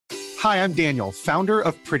Hi, I'm Daniel, founder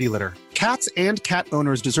of Pretty Litter. Cats and cat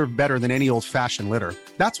owners deserve better than any old-fashioned litter.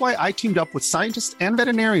 That's why I teamed up with scientists and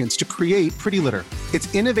veterinarians to create Pretty Litter. Its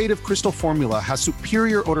innovative crystal formula has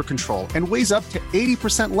superior odor control and weighs up to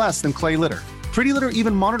 80% less than clay litter. Pretty Litter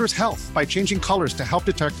even monitors health by changing colors to help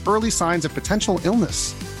detect early signs of potential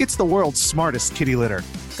illness. It's the world's smartest kitty litter.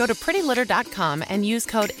 Go to prettylitter.com and use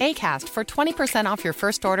code ACAST for 20% off your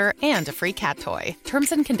first order and a free cat toy.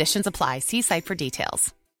 Terms and conditions apply. See site for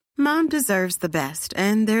details. Mom deserves the best,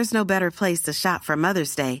 and there's no better place to shop for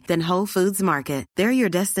Mother's Day than Whole Foods Market. They're your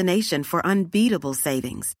destination for unbeatable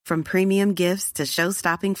savings, from premium gifts to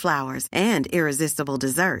show-stopping flowers and irresistible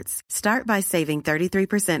desserts. Start by saving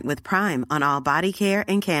 33% with Prime on all body care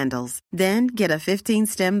and candles. Then get a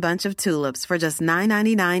 15-stem bunch of tulips for just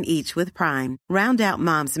 $9.99 each with Prime. Round out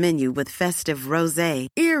Mom's menu with festive rosé,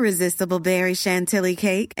 irresistible berry chantilly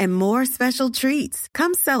cake, and more special treats.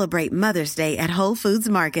 Come celebrate Mother's Day at Whole Foods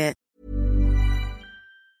Market.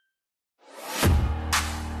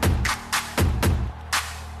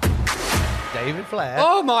 David Flair.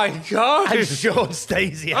 Oh my God! And Sean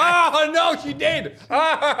Stacey. Oh no, she did! Come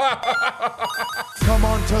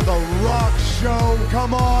on to the Rock Show.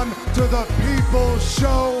 Come on to the People's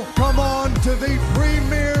Show. Come on to the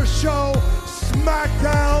premier show,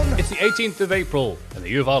 SmackDown. It's the 18th of April in the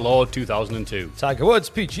year of our Lord 2002. Tiger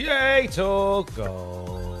Woods PGA Tour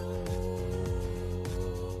Gold.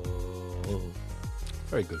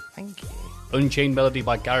 Very good. Thank you. Unchained Melody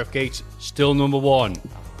by Gareth Gates, still number one.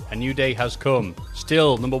 A New Day Has Come,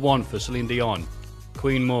 still number one for Celine Dion.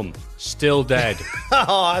 Queen Mum, still dead.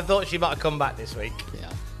 Oh, I thought she might have come back this week.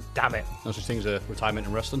 Yeah. Damn it. No such thing as a retirement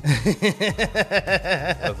in wrestling.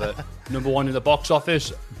 Number one in the box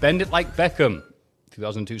office, Bend It Like Beckham,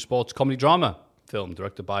 2002 sports comedy drama film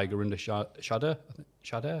directed by Gurinder Shader.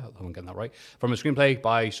 Shader? I'm getting that right. From a screenplay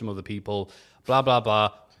by some other people. Blah, blah,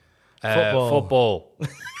 blah. Football.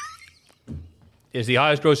 Is the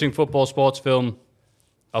highest grossing football sports film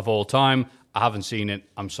of all time. I haven't seen it.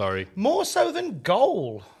 I'm sorry. More so than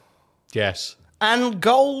Goal. Yes. And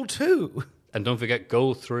Goal 2. And don't forget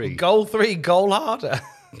Goal 3. Goal 3, Goal Harder.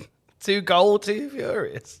 2 Goal, 2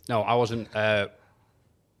 Furious. No, I wasn't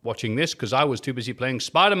watching this because I was too busy playing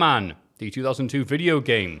Spider-Man, the 2002 video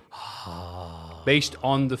game. Based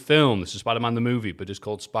on the film. This is Spider-Man the movie, but it's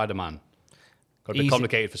called Spider-Man. Got a bit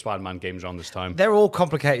complicated for Spider-Man games around this time. They're all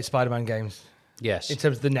complicated Spider-Man games. Yes. In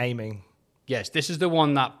terms of the naming. Yes, this is the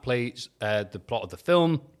one that plays the plot of the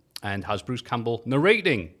film and has Bruce Campbell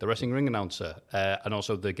narrating, the wrestling ring announcer, and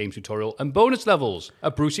also the game tutorial and bonus levels. A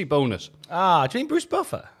Brucey bonus. Ah, do you mean Bruce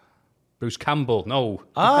Buffer? Bruce Campbell, no.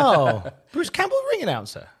 Oh, Bruce Campbell, ring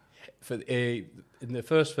announcer. In the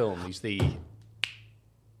first film, he's the...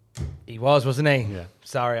 He was, wasn't he? Yeah.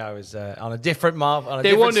 Sorry, I was on a different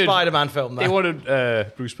different Spider-Man film. They wanted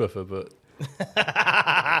Bruce Buffer, but...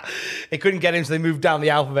 They couldn't get him, so they moved down the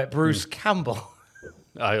alphabet. Bruce Campbell.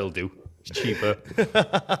 I'll do. It's cheaper.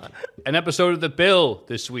 An episode of The Bill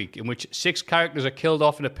this week in which 6 characters are killed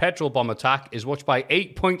off in a petrol bomb attack is watched by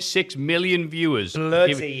 8.6 million viewers.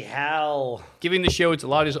 Bloody hell. Giving the show its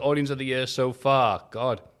largest audience of the year so far.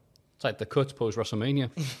 God. It's like the cuts post WrestleMania.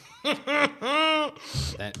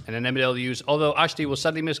 And then MLU's, although Ashley will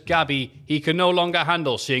sadly miss Gabby, he can no longer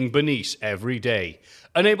handle seeing Bernice every day.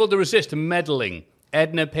 Unable to resist meddling,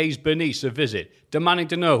 Edna pays Bernice a visit, demanding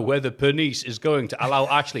to know whether Bernice is going to allow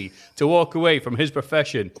Ashley to walk away from his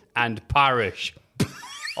profession and parish.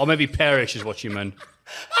 Or maybe perish is what she meant.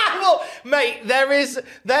 Well, mate, there is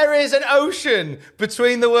an ocean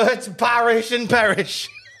between the words parish and perish.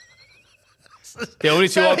 The only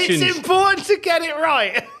two options. It's important to get it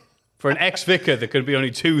right. For an ex-vicar, there could be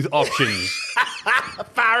only 2 options.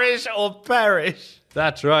 Parish or perish.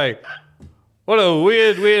 That's right. What a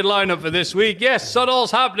weird lineup for this week. Yes, sod all's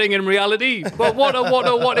happening in reality, but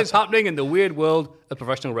what is happening in the weird world of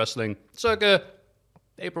professional wrestling? Circa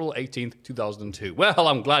April 18th, 2002. Well,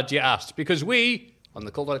 I'm glad you asked, because we, on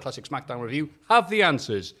the Cold Hard Classic SmackDown review, have the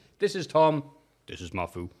answers. This is Tom. This is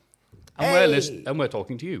Mafu. And we're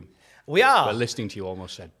talking to you. We are. We're listening to you,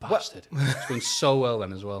 almost said. Bastard. It's going so well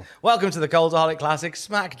then as well. Welcome to the Coldaholic Classic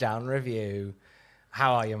SmackDown review.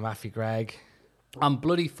 How are you, Matthew Gregg? I'm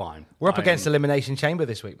bloody fine. We're up against Elimination Chamber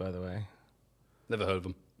this week, by the way. Never heard of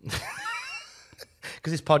them.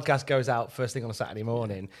 Because this podcast goes out first thing on a Saturday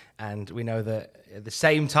morning, and we know that at the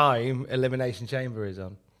same time, Elimination Chamber is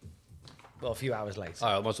on. Well, a few hours later.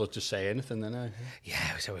 I might as well just say anything then.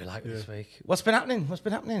 Yeah, so we like this week. What's been happening?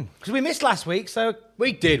 Because we missed last week, so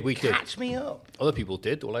we did. Catch me up. Other people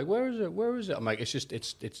did. They were like, "Where is it? Where is it?" I'm like,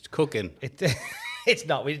 "It's cooking." It's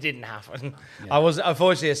not. It didn't happen. Yeah. I was,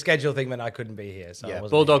 unfortunately, a schedule thing meant I couldn't be here. So I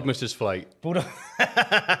Bulldog missed his flight. Bulldog.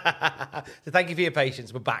 So thank you for your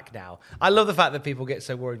patience. We're back now. I love the fact that people get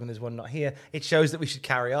so worried when there's one not here. It shows that we should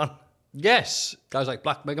carry on. Yes. Guys like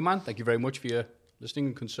Black Mega Man, thank you very much for your listening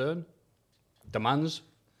and concern. Demands.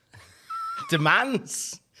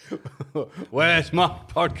 Demands? Where's my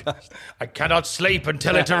podcast? I cannot sleep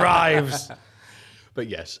until it arrives. But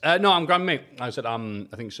yes. No, I'm grand, mate. I said, I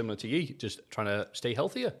think similar to you, just trying to stay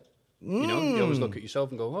healthier. You know, you always look at yourself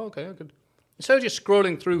and go, oh, okay, I could. Instead of just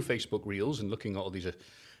scrolling through Facebook Reels and looking at all these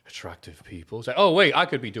attractive people, say, oh, wait, I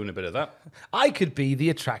could be doing a bit of that. I could be the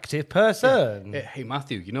attractive person. Yeah. Hey,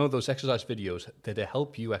 Matthew, you know those exercise videos that they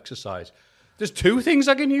help you exercise? There's 2 things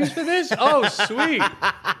I can use for this? Oh, sweet.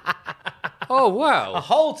 Oh, wow. A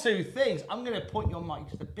whole 2 things. I'm going to point your mic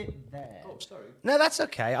just a bit there. Oh, sorry. No, that's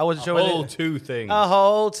okay. I wasn't sure. A whole 2 things. A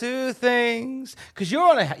whole 2 things. Because you're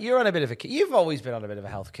on a bit of a kick. You've always been on a bit of a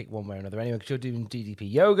health kick one way or another anyway, because you're doing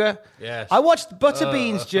DDP yoga. Yes. I watched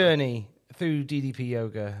Butterbean's journey through DDP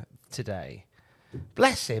yoga today.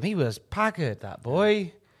 Bless him. He was haggard, that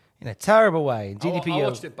boy, in a terrible way. DDP I yoga.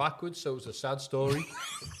 watched it backwards, so it was a sad story.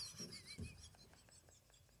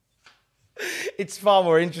 It's far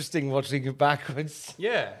more interesting watching it backwards.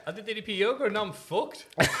 Yeah, I did DDP yoga and now I'm fucked.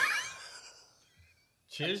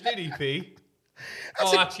 Cheers, DDP.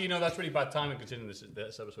 Actually, that's really bad timing considering this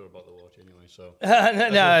episode we're about to watch anyway, so...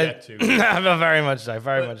 No, very much so,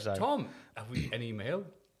 very much so. Tom, have we any mail?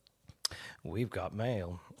 We've got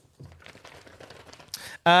mail.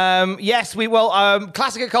 Yes, we will.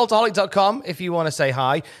 Classic at cultaholic.com if you want to say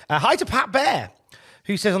hi. Hi to Pat Bear,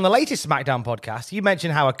 who says on the latest SmackDown podcast, you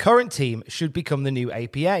mentioned how a current team should become the new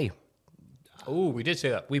APA. Oh, we did say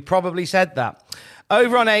that. We probably said that.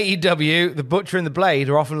 Over on AEW, the Butcher and the Blade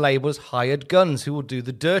are often labelled as hired guns who will do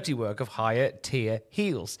the dirty work of higher tier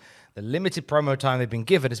heels. The limited promo time they've been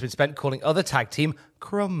given has been spent calling other tag team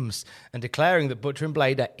crumbs and declaring that Butcher and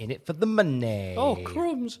Blade are in it for the money. Oh,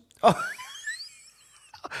 crumbs.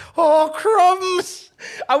 Oh, crumbs!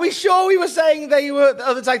 Are we sure we were saying the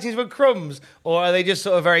other tag teams were crumbs? Or are they just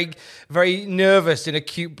sort of very, very nervous in a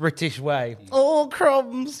cute British way? Oh,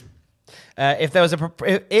 crumbs! If there was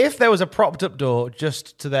a propped up door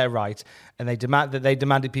just to their right and they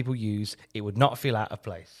demanded people use, it would not feel out of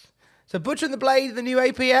place. So Butcher and the Blade, the new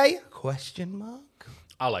APA? Question mark?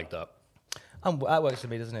 I like that. That works for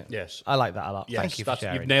me, doesn't it? Yes. I like that a lot. Yes, Thank you for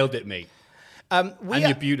sharing. You've nailed it, mate. And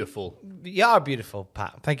you're beautiful. You are beautiful,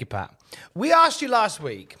 Pat. Thank you, Pat. We asked you last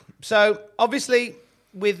week. So, obviously,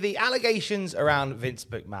 with the allegations around Vince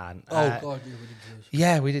McMahon. Oh, God, yeah, we did do this.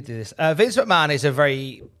 Yeah, we did do this. Vince McMahon is a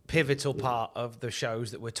very pivotal part of the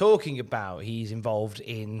shows that we're talking about. He's involved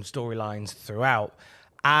in storylines throughout.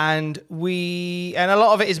 And a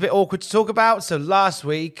lot of it is a bit awkward to talk about. So, last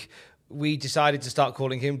week, we decided to start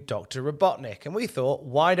calling him Dr. Robotnik. And we thought,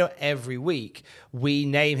 why don't every week we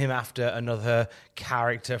name him after another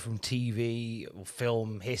character from TV or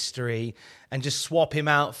film history and just swap him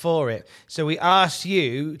out for it? So we asked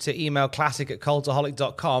you to email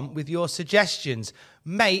classic@cultaholic.com with your suggestions.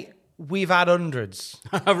 Mate, we've had hundreds.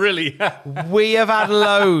 Really? We have had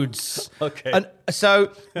loads. Okay. And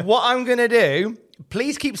so what I'm going to do,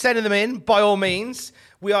 please keep sending them in, by all means.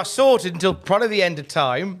 We are sorted until probably the end of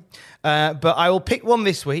time. But I will pick one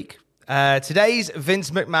this week. Today's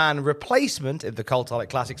Vince McMahon replacement in the Cultaholic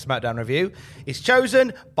Classic SmackDown review is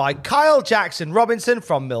chosen by Kyle Jackson Robinson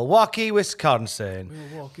from Milwaukee, Wisconsin.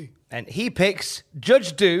 And he picks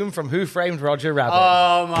Judge Doom from Who Framed Roger Rabbit.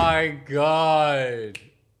 Oh, my God.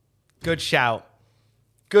 Good shout.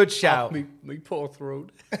 Good shout. Oh, me poor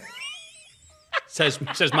throat. says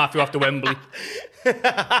Matthew after Wembley.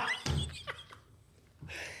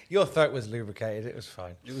 Your throat was lubricated. It was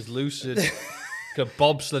fine. It was lucid. Got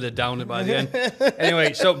bobsledded down it by the end.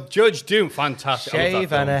 Anyway, so Judge Doom, fantastic.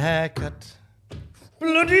 Shave and a haircut.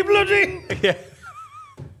 Bloody. Yeah.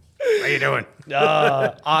 How you doing?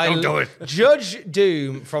 Don't do it. Judge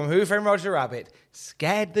Doom from Who Framed Roger Rabbit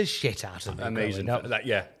scared the shit out of me. Amazing.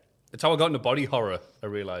 Yeah. That's how I got into body horror, I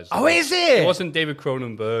realised. Oh, is it? It wasn't David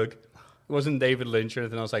Cronenberg. It wasn't David Lynch or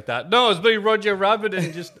anything else like that. No, it was bloody Roger Rabbit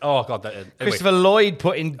and just... Oh, God. Anyway. Christopher Lloyd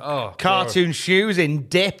putting cartoon shoes in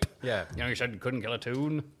dip. Yeah. You know, you said you couldn't kill a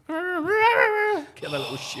tune. Kill a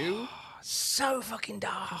little shoe. So fucking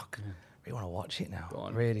dark. Yeah. Really want to watch it now. Go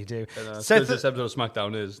on. Really do. So this episode of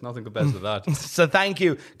SmackDown is. Nothing compares to that. So thank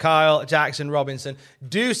you, Kyle Jackson Robinson.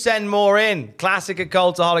 Do send more in.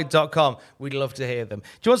 Classic@cultaholic.com. We'd love to hear them.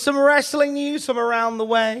 Do you want some wrestling news from around the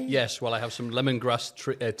way? Yes. Well, I have some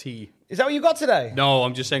lemongrass tea. Is that what you got today? No,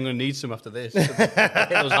 I'm just saying I'm going to need some after this. Hit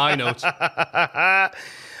those high notes.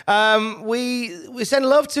 We send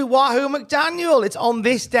love to Wahoo McDaniel. It's on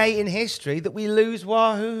this day in history that we lose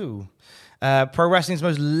Wahoo. Pro wrestling's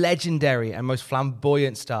most legendary and most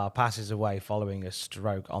flamboyant star passes away following a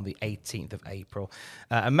stroke on the 18th of April.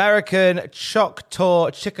 American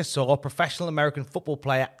Chickasaw, professional American football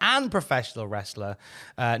player and professional wrestler,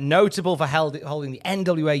 notable for holding the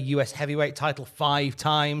NWA US Heavyweight title 5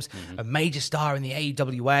 times, a major star in the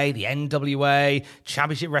AWA, the NWA,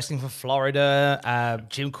 Championship Wrestling for Florida,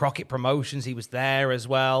 Jim Crockett Promotions, he was there as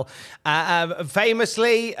well.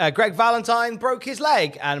 Famously, Greg Valentine broke his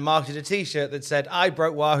leg and marketed a t-shirt that said, "I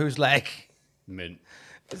broke Wahoo's leg." Mint.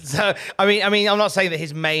 So, I mean, I'm not saying that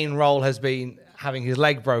his main role has been having his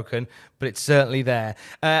leg broken, but it's certainly there.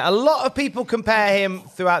 A lot of people compare him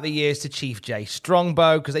throughout the years to Chief Jay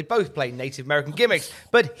Strongbow because they both play Native American gimmicks.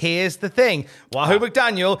 But here's the thing. Wahoo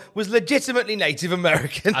McDaniel was legitimately Native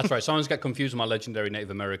American. That's right. Someone's got confused with my legendary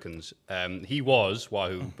Native Americans. He was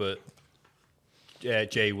Wahoo, but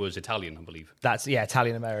Jay was Italian, I believe. That's,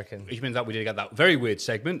 Italian American. Which means that we did get that very weird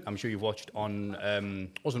segment. I'm sure you've watched on,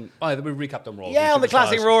 we recapped on Raw. Yeah, on the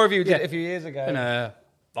classic Raw review did it a few years ago. And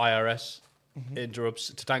IRS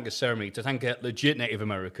interrupts Tatanka's ceremony. Tatanka, legit Native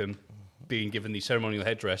American, being given the ceremonial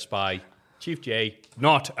headdress by Chief Jay,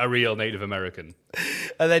 not a real Native American.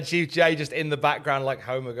 And then Chief Jay just in the background like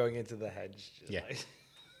Homer going into the hedge. Yeah.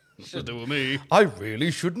 What's to do with me? I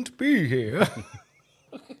really shouldn't be here.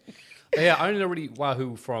 Yeah, I only know really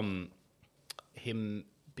Wahoo from him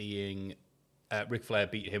being... Ric Flair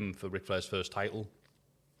beat him for Ric Flair's first title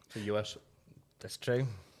for US. That's true.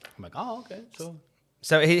 I'm like, oh, okay,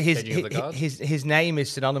 So his name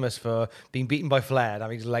is synonymous for being beaten by Flair and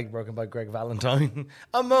having his leg broken by Greg Valentine,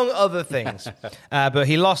 among other things. But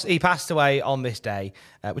he passed away on this day,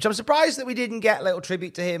 which I'm surprised that we didn't get a little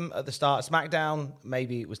tribute to him at the start of SmackDown.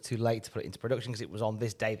 Maybe it was too late to put it into production because it was on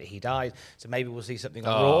this day that he died. So maybe we'll see something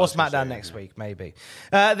on Raw or SmackDown next week, maybe.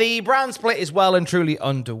 The brand split is well and truly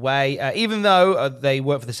underway. Even though they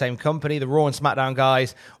work for the same company, the Raw and SmackDown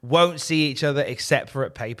guys won't see each other except for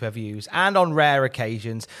at pay-per-views and on rare occasions.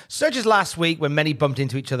 Such as last week when many bumped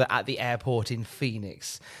into each other at the airport in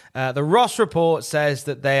Phoenix. The Ross Report says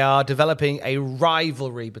that they are developing a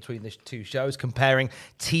rivalry between the two shows, comparing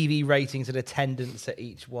TV ratings and attendance at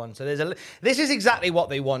each one. So this is exactly what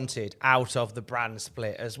they wanted out of the brand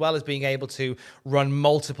split, as well as being able to run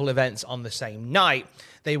multiple events on the same night.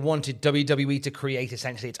 They wanted WWE to create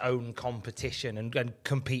essentially its own competition and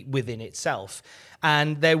compete within itself.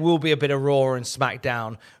 And there will be a bit of Raw and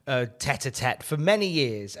SmackDown tete-a-tete for many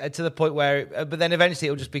years, to the point where, but then eventually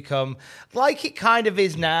it'll just become, like it kind of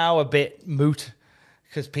is now, a bit moot,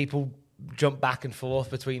 because people jump back and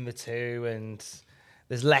forth between the two, and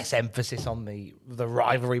there's less emphasis on the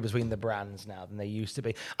rivalry between the brands now than there used to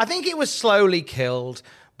be. I think it was slowly killed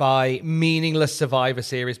by meaningless Survivor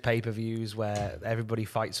Series pay-per-views where everybody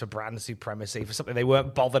fights for brand supremacy, for something they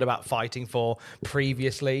weren't bothered about fighting for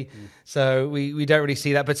previously. So we don't really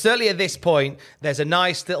see that. But certainly at this point, there's a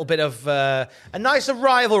nice little bit of a nicer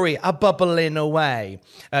rivalry, a bubbling away.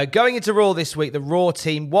 Going into Raw this week, the Raw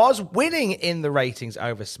team was winning in the ratings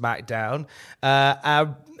over SmackDown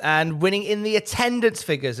and winning in the attendance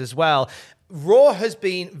figures as well. Raw has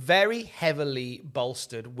been very heavily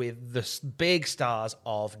bolstered with the big stars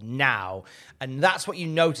of now. And that's what you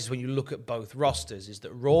notice when you look at both rosters, is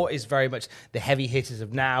that Raw is very much the heavy hitters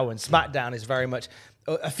of now, and SmackDown is very much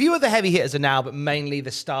a few of the heavy hitters are now, but mainly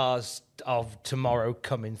the stars of tomorrow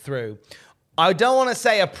coming through. I don't want to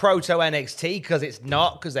say a proto NXT because it's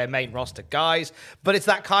not, because they're main roster guys, but it's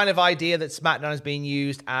that kind of idea that SmackDown is being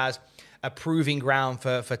used as a proving ground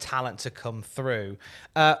for talent to come through.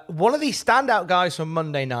 One of the standout guys from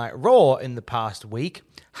Monday Night Raw in the past week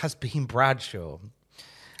has been Bradshaw.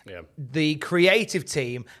 Yeah. The creative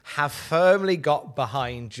team have firmly got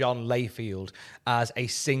behind John Layfield as a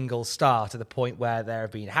single star, to the point where there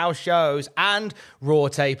have been house shows and Raw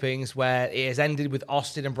tapings where it has ended with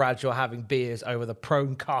Austin and Bradshaw having beers over the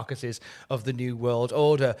prone carcasses of the New World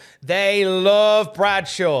Order. They love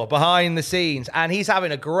Bradshaw behind the scenes, and he's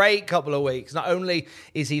having a great couple of weeks. Not only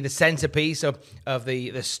is he the centerpiece of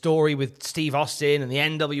the story with Steve Austin and the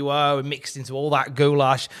NWO and mixed into all that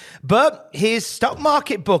goulash, but his stock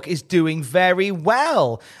market book is doing very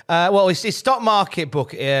well. His stock market book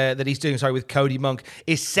that he's doing, with Cody Monk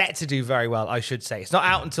is set to do very well, I should say. It's not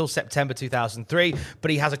out until September 2003, but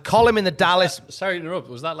he has a column in the Dallas... Sorry to interrupt.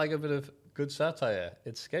 Was that like a bit of good satire?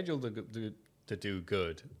 It's scheduled to do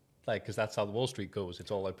good. Because that's how the Wall Street goes. It's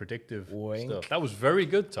all like predictive stuff. That was very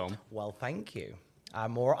good, Tom. Well, thank you.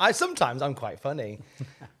 Sometimes I'm quite funny.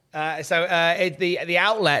 The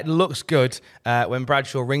outlet looks good when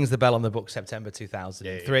Bradshaw rings the bell on the book September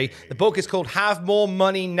 2003. Yeah. The book is called Have More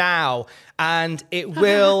Money Now, and it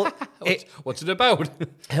will... What's it about?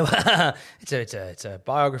 it's a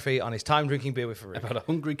biography on his time drinking beer with Farouk. About a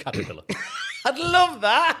hungry caterpillar. I'd love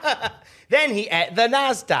that. Then he ate the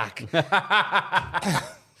NASDAQ.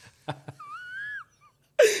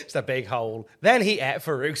 It's a big hole. Then he ate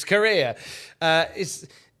Farouk's career. It's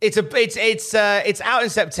out in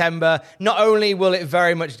September. Not only will it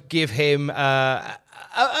very much give him a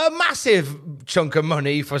massive chunk of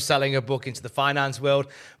money for selling a book into the finance world,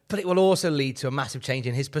 but it will also lead to a massive change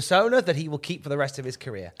in his persona that he will keep for the rest of his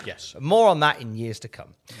career. Yes. More on that in years to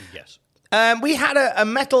come. Yes. We had a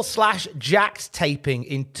Metal/Jacked taping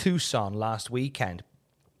in Tucson last weekend.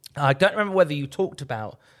 I don't remember whether you talked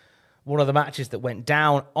about one of the matches that went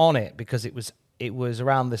down on it, because it was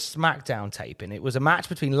around the SmackDown taping. It was a match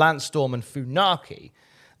between Lance Storm and Funaki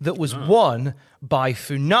that was won by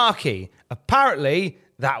Funaki. Apparently,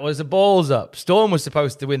 that was a balls up. Storm was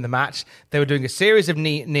supposed to win the match. They were doing a series of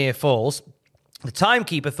near falls. The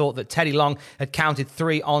timekeeper thought that Teddy Long had counted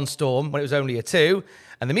 3 on Storm when it was only a 2.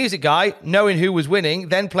 And the music guy, knowing who was winning,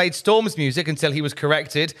 then played Storm's music until he was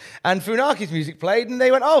corrected. And Funaki's music played, and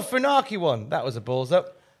they went, oh, Funaki won. That was a balls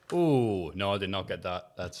up. Oh, no, I did not get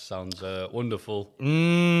that. That sounds wonderful.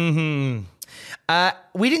 Mm-hmm.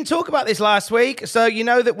 We didn't talk about this last week, so you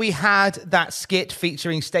know that we had that skit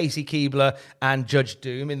featuring Stacy Keibler and Judge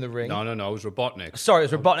Doom in the ring. No, it was Robotnik. Sorry,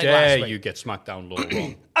 it was Robotnik last week. You get SmackDown law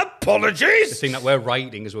wrong. Apologies! The thing that we're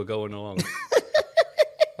writing as we're going along.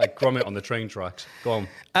 Like Gromit on the train tracks. Go on.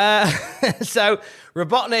 So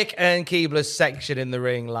Robotnik and Keibler's section in the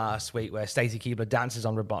ring last week, where Stacy Keibler dances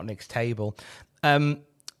on Robotnik's table.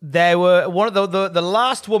 There were one of the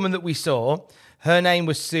last woman that we saw. Her name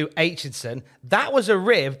was Sue Aitchison. That was a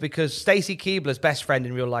rib because Stacy Keibler's best friend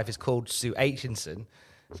in real life is called Sue Aitchison.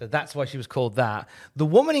 So that's why she was called that. The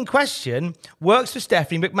woman in question works for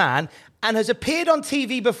Stephanie McMahon and has appeared on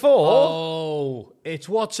TV before. Oh, it's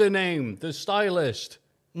what's her name? The stylist.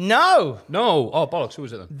 No. Oh, bollocks. Who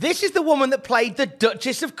was it then? This is the woman that played the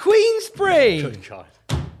Duchess of Queensberry. Good God.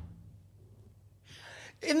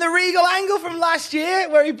 In the Regal angle from last year,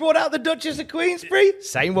 where he brought out the Duchess of Queensberry,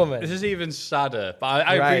 same woman. This is even sadder, but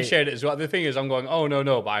I appreciate it as well. The thing is, I'm going, oh,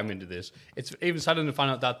 no, but I'm into this. It's even sadder to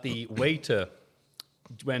find out that the waiter,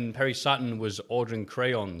 when Perry Saturn was ordering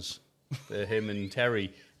crayons for him and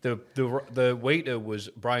Terry, the waiter was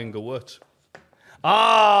Brian Gawut.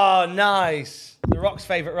 Oh, nice. The Rock's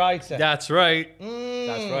favourite writer. That's right.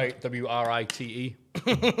 That's right. W-R-I-T-E.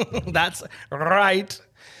 That's right.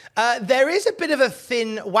 There is a bit of a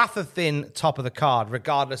thin top of the card,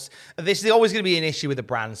 regardless. This is always going to be an issue with the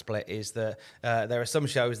brand split, is that there are some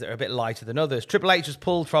shows that are a bit lighter than others. Triple H was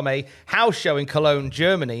pulled from a house show in Cologne,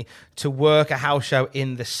 Germany, to work a house show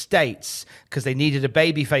in the States because they needed a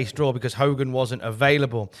babyface draw because Hogan wasn't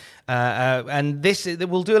available. And this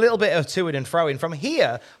we'll do a little bit of to-in and fro-in. From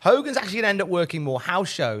here, Hogan's actually going to end up working more house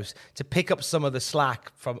shows to pick up some of the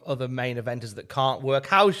slack from other main eventers that can't work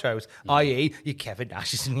house shows, i.e. your Kevin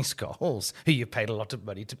Nash's and your Scott Halls, who you've paid a lot of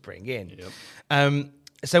money to bring in. Yep.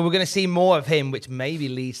 So we're going to see more of him, which maybe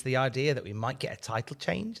leads to the idea that we might get a title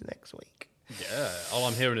change next week. Yeah, all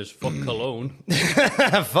I'm hearing is fuck Cologne.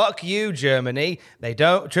 Fuck you, Germany. They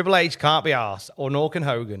don't. Triple H can't be arsed, or nor can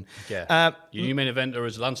Hogan. Yeah. Your new main eventer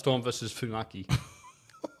is Lance Storm versus Funaki.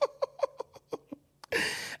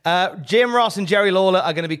 Jim Ross and Jerry Lawler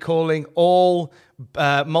are going to be calling all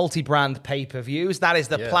multi-brand pay-per-views. That is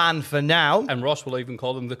the plan for now. And Ross will even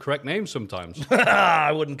call them the correct name sometimes.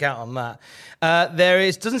 I wouldn't count on that.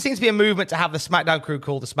 Doesn't seem to be a movement to have the SmackDown crew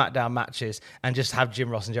call the SmackDown matches and just have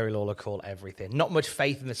Jim Ross and Jerry Lawler call everything. Not much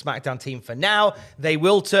faith in the SmackDown team for now. They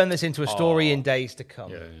will turn this into a story in days to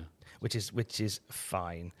come, which is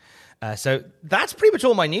fine. So that's pretty much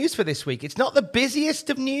all my news for this week. It's not the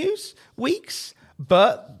busiest of news weeks,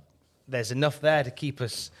 but there's enough there to keep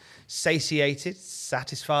us satiated,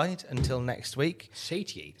 satisfied until next week.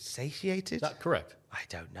 Satiated? Is that correct? I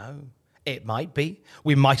don't know. It might be.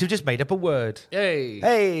 We might have just made up a word.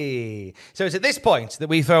 Hey. So it's at this point that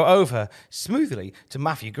we throw over smoothly to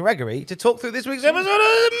Matthew Gregory to talk through this week's episode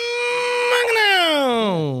of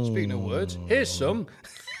SmackDown. Speaking of words, here's some.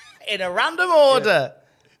 In a random order.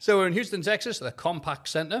 So we're in Houston, Texas, at the Compaq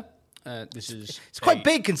Center. It's quite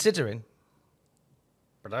big considering.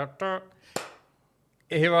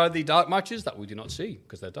 Here are the dark matches that we do not see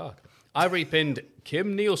because they're dark. Ivory pinned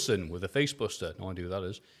Kim Nielsen with a facebuster. No idea who that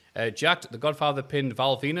is. Jacked, the Godfather, pinned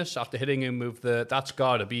Val Venus after hitting him with the That's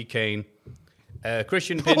Gotta Be Kane.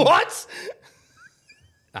 Christian pinned... What?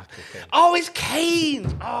 Actual Kane. Oh, it's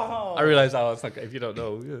Kane. Oh, I realise that's not if you don't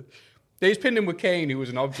know. Yeah. They just pinned him with Kane, who was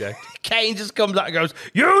an object. Kane just comes out and goes,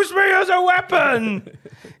 "Use me as a weapon."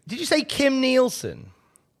 Did you say Kim Nielsen?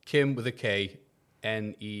 Kim with a K,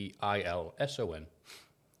 Neilson.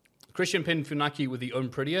 Christian pinned Funaki with the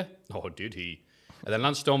Unprettier. Oh, did he? And then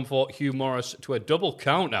Lance Storm fought Hugh Morris to a double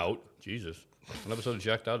count out. Jesus. I never saw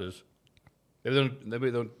Jack that is.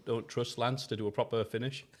 Maybe they don't trust Lance to do a proper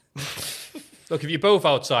finish. Look, if you're both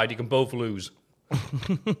outside, you can both lose.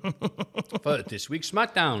 For this week's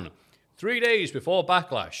SmackDown, 3 days before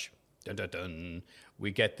Backlash, dun, dun, dun,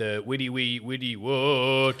 we get the witty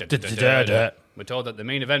whoa. Dun, dun, dun, dun, dun. We're told that the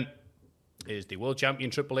main event is the world champion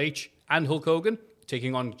Triple H and Hulk Hogan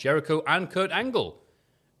taking on Jericho and Kurt Angle.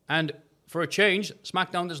 And for a change,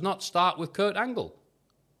 SmackDown does not start with Kurt Angle.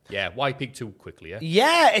 Yeah, why peak too quickly,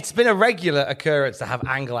 Yeah, it's been a regular occurrence to have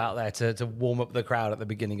Angle out there to warm up the crowd at the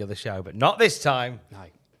beginning of the show, but not this time. Aye,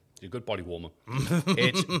 it's a good body warmer.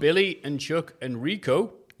 It's Billy and Chuck and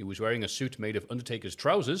Rico, who was wearing a suit made of Undertaker's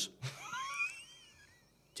trousers,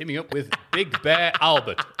 teaming up with Big Bear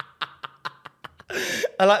Albert.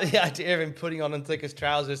 I like the idea of him putting on Undertaker's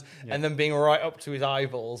trousers and then being right up to his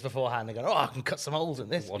eyeballs beforehand and going, I can cut some holes in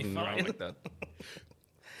this. Wasn't around like that.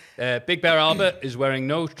 Big Bear Albert is wearing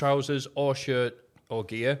no trousers or shirt or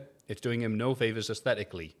gear. It's doing him no favors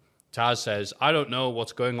aesthetically. Taz says, I don't know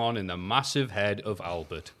what's going on in the massive head of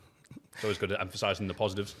Albert. It's always good at emphasizing the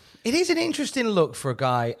positives. It is an interesting look for a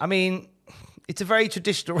guy. I mean, it's a very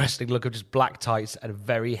traditional wrestling look of just black tights and a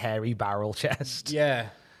very hairy barrel chest. Yeah.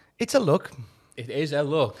 It's a look. It is a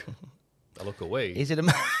look. A look away. Is it a...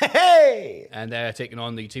 Hey! And they're taking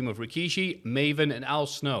on the team of Rikishi, Maven, and Al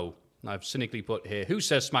Snow. I've cynically put here, who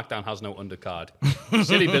says SmackDown has no undercard?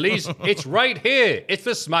 Silly Billies, it's right here. It's the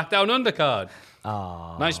SmackDown undercard.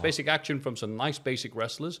 Aww. Nice basic action from some nice basic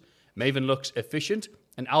wrestlers. Maven looks efficient,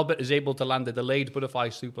 and Albert is able to land a delayed butterfly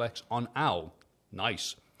suplex on Al.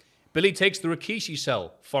 Nice. Billy takes the Rikishi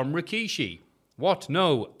cell from Rikishi. What?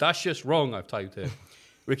 No, that's just wrong, I've typed here.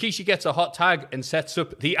 Rikishi gets a hot tag and sets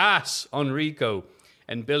up the ass on Rico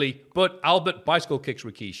and Billy, but Albert bicycle kicks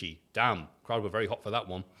Rikishi. Damn, crowd were very hot for that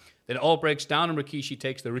one. Then it all breaks down and Rikishi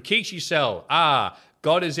takes the Rikishi cell.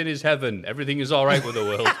 God is in his heaven. Everything is all right with the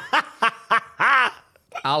world.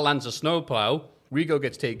 Al lands a snowplow. Rico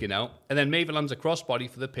gets taken out. And then Maven lands a crossbody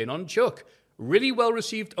for the pin on Chuck. Really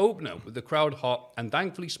well-received opener with the crowd hot. And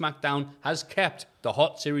thankfully, SmackDown has kept the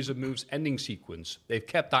hot series of moves ending sequence. They've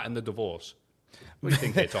kept that in the divorce. What do you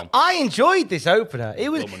think here, Tom? I enjoyed this opener.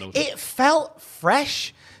 It felt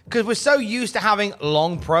fresh because we're so used to having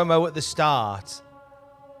long promo at the start.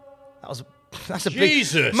 That's a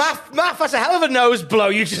Jesus. Big... Math, that's a hell of a nose blow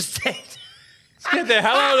you just did. Get the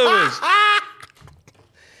hell out of us.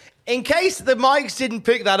 In case the mics didn't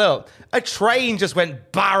pick that up, a train just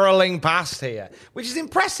went barreling past here, which is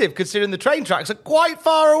impressive considering the train tracks are quite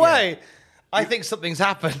far away. Yeah. I think something's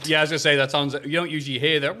happened. Yeah, I was going to say, that sounds... You don't usually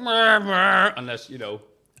hear that unless, you know...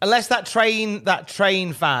 Unless that train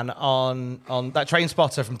fan on that train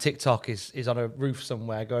spotter from TikTok is on a roof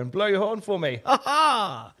somewhere going, blow your horn for me. Ha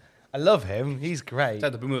ha! I love him. He's great. Is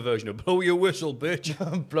that the boomer version of blow your whistle,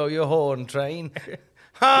 bitch? Blow your horn, train.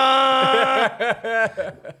 The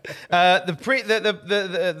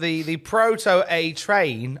proto A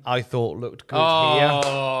train I thought looked good here.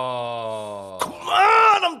 Come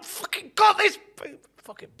on, I'm fucking got this.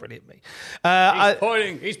 Fucking brilliant, me.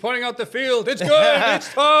 He's pointing out the field. It's good.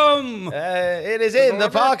 It's Tom. It is in the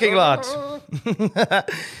parking lot.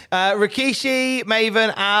 Rikishi,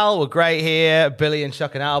 Maven, Al were great here. Billy and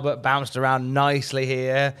Chuck and Albert bounced around nicely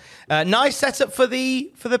here. Nice setup for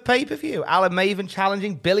the pay-per-view. Al and Maven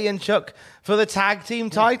challenging Billy and Chuck for the tag team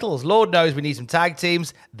titles. Lord knows we need some tag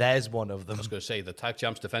teams. There's one of them. I was going to say, the tag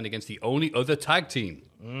champs defend against the only other tag team.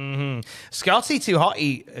 Mm-hmm. Scotty Too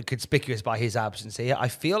Hotty, conspicuous by his absence here. I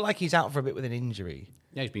feel like he's out for a bit with an injury.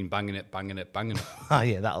 Yeah, he's been banging it. Oh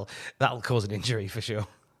yeah, that'll cause an injury for sure.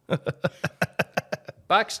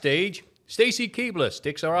 Backstage, Stacy Keibler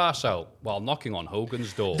sticks her ass out while knocking on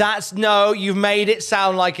Hogan's door. You've made it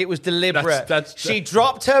sound like it was deliberate. She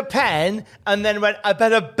dropped her pen and then went, I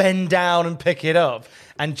better bend down and pick it up.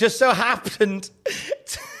 And just so happened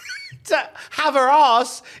to have her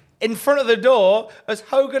ass in front of the door as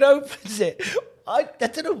Hogan opens it. I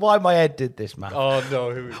don't know why my head did this, man. Oh,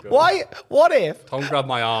 no, here we go. Why? What if? Tom grabbed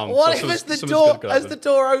my arm. What if as the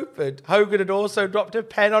door opened, Hogan had also dropped a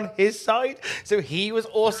pen on his side, so he was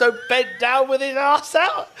also bent down with his ass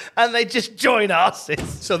out, and they just join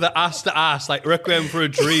asses. So the ass to ass, like Requiem for a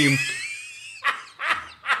Dream.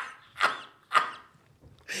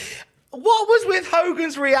 What was with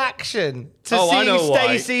Hogan's reaction to seeing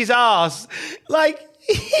Stacey's ass? Like,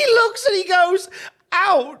 he looks and he goes,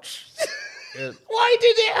 ouch. Why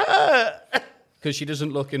did it hurt? Because she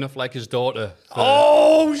doesn't look enough like his daughter.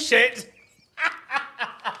 Oh, shit.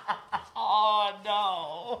 Oh,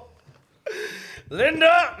 no.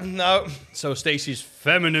 Linda! No. So Stacey's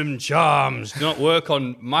feminine charms do not work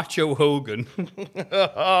on macho Hogan.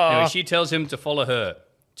 Anyway, she tells him to follow her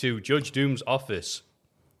to Judge Doom's office.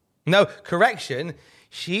 No, correction.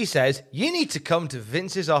 She says, you need to come to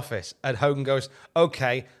Vince's office. And Hogan goes,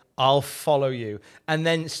 okay, I'll follow you. And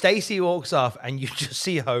then Stacey walks off and you just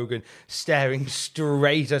see Hogan staring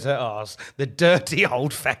straight at her arse. The dirty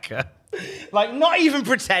old fecker. Like, not even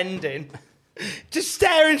pretending. Just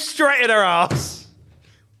staring straight at her arse.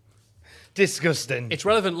 Disgusting. It's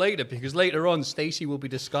relevant later because later on, Stacey will be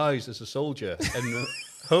disguised as a soldier. And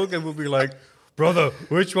Hogan will be like, brother,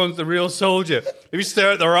 which one's the real soldier? If you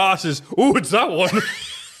stare at their asses, ooh, it's that one.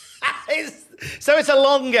 So it's a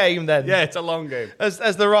long game then? Yeah, it's a long game. As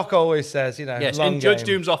The Rock always says, you know, yes, long in Judge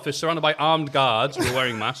game. Doom's office, surrounded by armed guards who are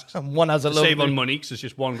wearing masks. And one has a to lovely... save on money because there's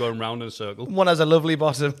just one going round in a circle. One has a lovely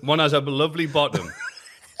bottom. One has a lovely bottom.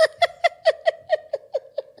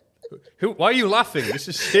 Why are you laughing? This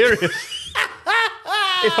is serious.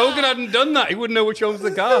 If Hogan hadn't done that, he wouldn't know which one was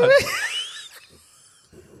the guard.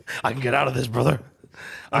 I can get out of this, brother.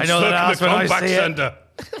 I know that ass when I comeback see it. center.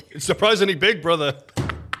 It's surprisingly big, brother.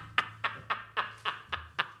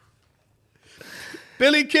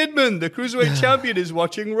 Billy Kidman, the Cruiserweight champion, is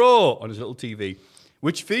watching Raw on his little TV,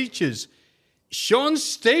 which features Sean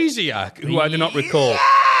Stasiak, who I do not recall,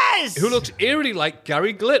 Yes! who looks eerily like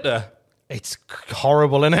Gary Glitter. It's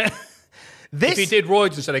horrible, isn't it? If he did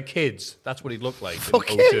roids instead of kids, that's what he'd look like.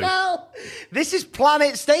 Fucking in 02. hell. This is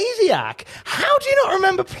Planet Stasiak. How do you not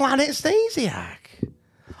remember Planet Stasiak?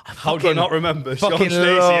 How do I not remember Sean Fucking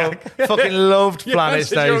Stasiak? fucking loved You Planet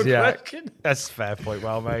answered your own Stasiak. question. That's a fair point,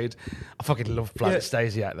 well made. I fucking love Planet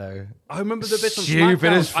Stasiak, though. I remember the bits on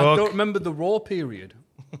Stupid SmackDown. as fuck. I don't remember the Raw period.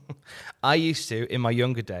 I used to, in my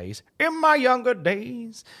younger days,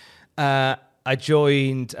 I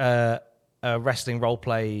joined a wrestling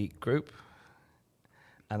role-play group.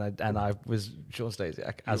 And I was Sean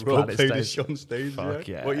Stasiak as Planet Played Stasiak. as Sean Stasiak. Fuck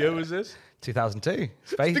yeah. What year was this? 2002.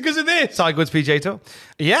 It's because of this. Sidewoods PJ Tour.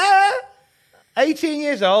 Yeah. 18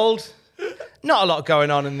 years old. Not a lot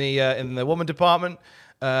going on in the woman department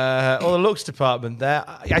or the looks department there.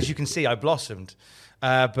 As you can see, I blossomed.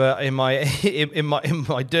 But in my in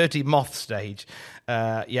my dirty moth stage,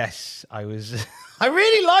 yes, I was. I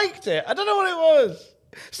really liked it. I don't know what it was.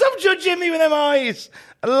 Stop judging me with them eyes.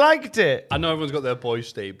 I liked it. I know everyone's got their boys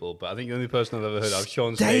stable, but I think the only person I've ever heard of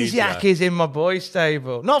Sean Stasiak. Stasiak is in my boys'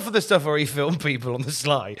 stable. Not for the stuff where he filmed people on the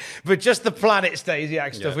sly, but just the Planet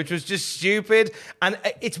Stasiak stuff, which was just stupid. And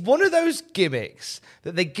it's one of those gimmicks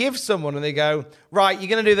that they give someone and they go, right, you're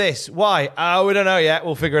going to do this. Why? Oh, we don't know yet.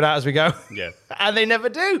 We'll figure it out as we go. Yeah. And they never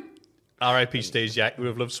do. R.I.P. Stasiak, who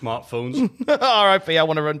have loved smartphones. R.I.P. I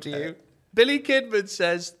want to run to you. Billy Kidman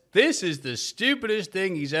says, this is the stupidest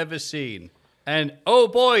thing he's ever seen. And, oh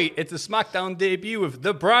boy, it's the SmackDown debut of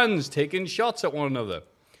the brands taking shots at one another.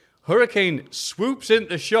 Hurricane swoops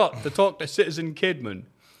into shot to talk to Citizen Kidman.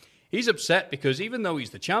 He's upset because even though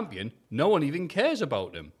he's the champion, no one even cares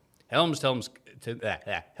about him. Helms tells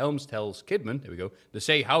Kidman, there we go, to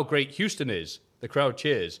say how great Houston is. The crowd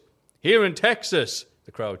cheers. Here in Texas,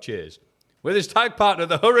 the crowd cheers. With his tag partner,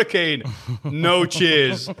 the Hurricane, no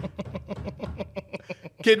cheers.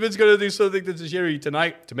 Kidman's going to do something to Tajiri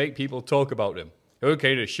tonight to make people talk about him.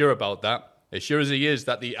 Hurricane is sure about that. As sure as he is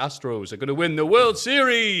that the Astros are going to win the World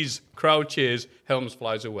Series. Crowd cheers. Helms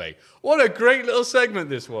flies away. What a great little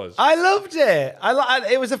segment this was. I loved it.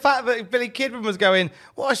 It was the fact that Billy Kidman was going,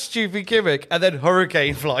 what a stupid gimmick, and then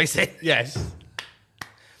Hurricane flies in. Yes.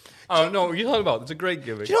 Oh, no, what are you talking about? It's a great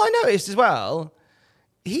gimmick. Do you know what I noticed as well?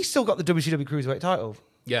 He's still got the WCW Cruiserweight title.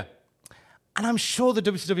 Yeah. And I'm sure the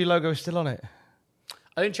WCW logo is still on it.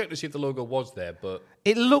 I didn't check to see if the logo was there, but...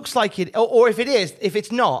 It looks like it, or if it is, if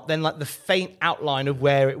it's not, then like the faint outline of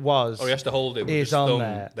where it was. Oh, he has to hold it with is his on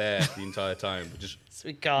thumb there. the entire time. Just So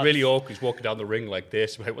he can't. really awkward. He's walking down the ring like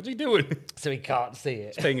this. Like, what's he doing? So he can't see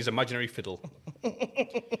it. He's playing his imaginary fiddle.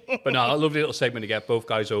 But no, I love the little segment to get both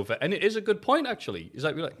guys over. And it is a good point, actually. He's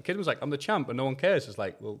like, Kidman's like, I'm the champ, and no one cares. It's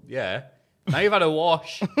like, well, yeah. Now you've had a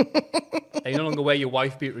wash. And you no longer wear your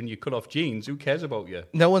wife beater and your cut-off jeans. Who cares about you?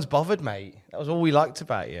 No one's bothered, mate. That was all we liked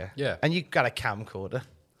about you. Yeah. And you got a camcorder.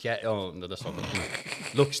 Yeah, oh, no, that's not good.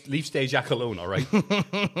 Look, leave Stasiak alone, all right?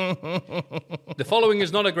 The following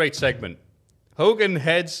is not a great segment. Hogan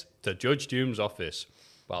heads to Judge Doom's office,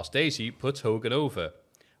 while Stacey puts Hogan over.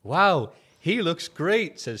 Wow, he looks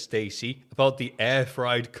great, says Stacey, about the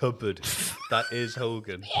air-fried cupboard that is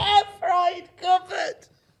Hogan. Air-fried cupboard.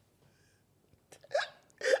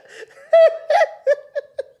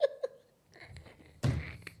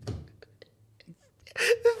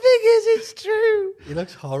 It's true. He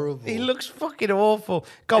looks horrible. He looks fucking awful.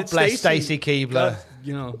 God bless Stacey Keebler. God,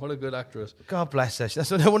 you know, what a good actress. God bless her.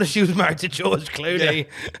 That's no wonder she was married to George Clooney.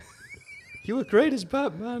 Yeah. You were great as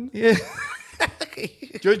Batman. Yeah.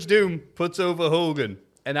 Judge Doom puts over Hogan,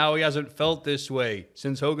 and how he hasn't felt this way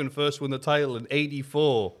since Hogan first won the title in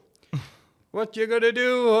 '84. What you gonna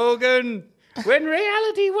do, Hogan? When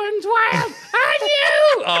reality runs wild, are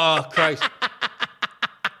you? Oh, Christ.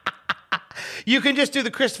 You can just do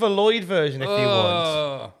the Christopher Lloyd version if you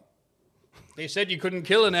want. They said you couldn't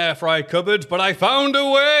kill an air fry cupboard, but I found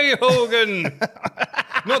a way, Hogan.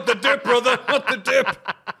 Not the dip, brother. Not the dip.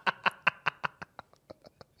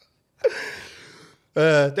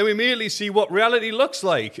 Then we immediately see what reality looks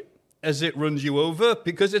like as it runs you over,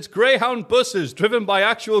 because it's Greyhound buses driven by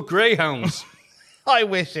actual greyhounds. I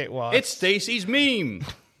wish it was. It's Stacey's meme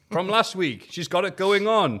from last week. She's got it going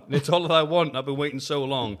on. And it's all that I want. I've been waiting so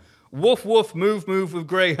long. Woof, woof, move, move with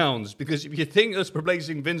greyhounds. Because if you think us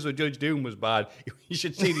replacing Vince with Judge Doom was bad, you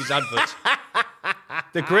should see these adverts.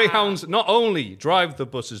 The greyhounds not only drive the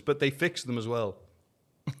buses, but they fix them as well.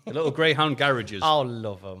 The little greyhound garages. I'll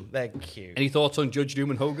love them. They're cute. Any thoughts on Judge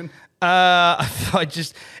Doom and Hogan?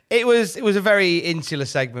 It was a very insular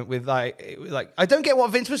segment with like I don't get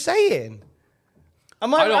what Vince was saying. I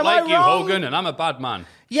don't like you, Hogan, and I'm a bad man.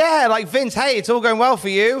 Yeah, like Vince, hey, it's all going well for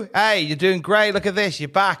you. Hey, you're doing great. Look at this. You're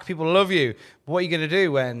back. People love you. But what are you going to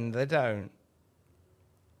do when they don't?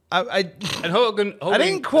 And Hogan, I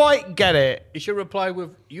didn't quite get it. He should reply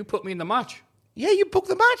with, you put me in the match. Yeah, you booked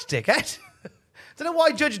the match, dickhead. I don't know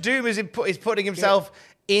why Judge Doom is putting himself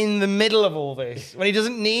in the middle of all this when he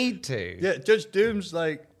doesn't need to. Yeah, Judge Doom's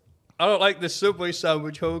like, I don't like this Subway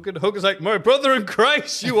sandwich, Hogan. Hogan's like, my brother in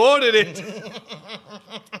Christ, you ordered it.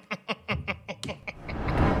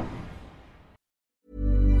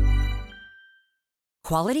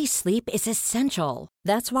 Quality sleep is essential.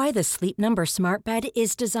 That's why the Sleep Number Smart Bed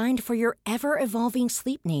is designed for your ever-evolving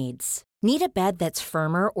sleep needs. Need a bed that's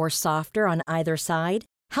firmer or softer on either side?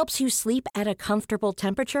 Helps you sleep at a comfortable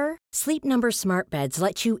temperature? Sleep Number Smart Beds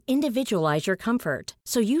let you individualize your comfort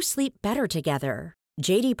so you sleep better together.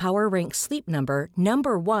 J.D. Power ranks Sleep Number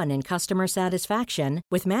number 1 in customer satisfaction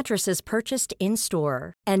with mattresses purchased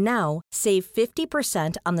in-store. And now, save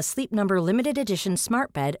 50% on the Sleep Number Limited Edition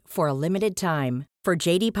Smart Bed for a limited time. For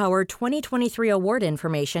J.D. Power 2023 award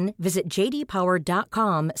information, visit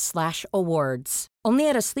jdpower.com/awards. Only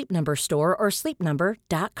at a Sleep Number store or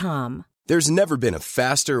sleepnumber.com. There's never been a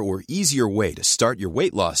faster or easier way to start your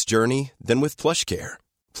weight loss journey than with PlushCare.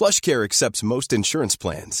 PlushCare accepts most insurance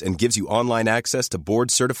plans and gives you online access to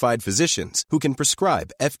board-certified physicians who can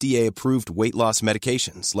prescribe FDA-approved weight loss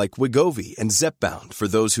medications like Wegovy and Zepbound for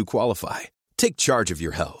those who qualify. Take charge of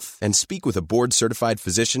your health and speak with a board-certified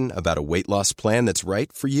physician about a weight loss plan that's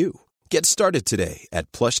right for you. Get started today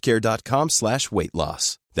at plushcare.com/weight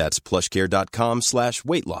loss. That's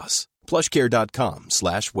plushcare.com/weight loss.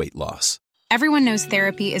 plushcare.com/weight loss. Everyone knows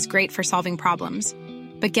therapy is great for solving problems.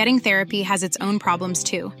 But getting therapy has its own problems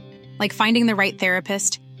too, like finding the right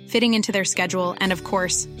therapist, fitting into their schedule, and of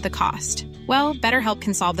course, the cost. Well, BetterHelp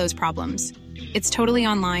can solve those problems. It's totally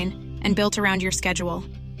online and built around your schedule.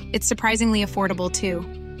 It's surprisingly affordable too.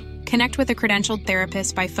 Connect with a credentialed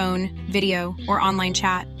therapist by phone, video, or online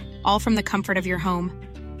chat, all from the comfort of your home.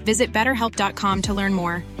 Visit BetterHelp.com to learn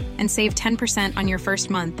more and save 10% on your first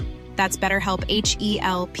month. That's BetterHelp,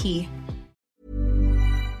 H-E-L-P.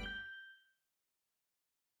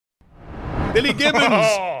 Billy Gibbons.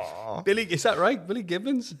 Is that right? Billy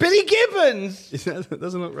Gibbons? Billy Gibbons? That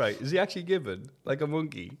doesn't look right. Is he actually Gibbon? Like a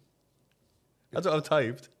monkey? That's what I've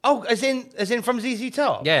typed. Oh, as in from ZZ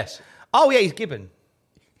Top? Yes. Oh, yeah, he's Gibbon.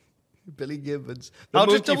 Billy Gibbons. The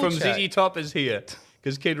monkey from ZZ Top is here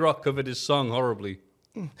because Kid Rock covered his song horribly.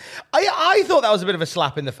 I thought that was a bit of a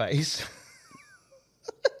slap in the face.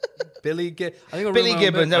 Billy Gibbons.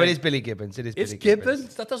 No, it is Billy Gibbons. It's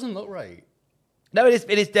Gibbons? That doesn't look right. No, it is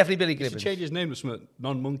definitely Billy Gibbons. He should change his name to something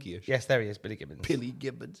non-monkeyish. Yes, there he is, Billy Gibbons. Billy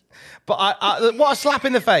Gibbons. But what a slap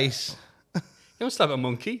in the face. You don't slap a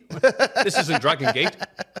monkey. This isn't Dragon Gate.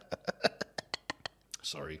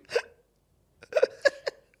 Sorry.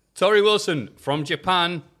 Tori Wilson from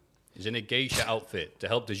Japan is in a geisha outfit to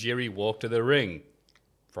help Tajiri walk to the ring.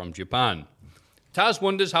 From Japan. Taz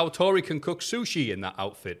wonders how Tori can cook sushi in that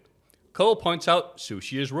outfit. Cole points out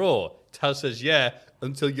sushi is raw. Taz says, yeah,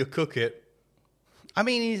 until you cook it. I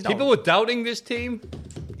mean, he's not... People were doubting this team.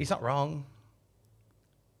 He's not wrong.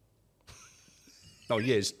 No,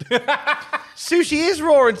 he is. Sushi is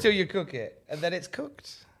raw until you cook it, and then it's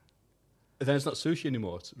cooked. And then it's not sushi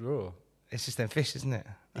anymore, it's raw. It's just then fish, isn't it?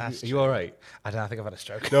 Are you all right? I don't know, I think I've had a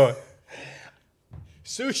stroke. No.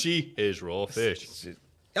 Sushi is raw fish.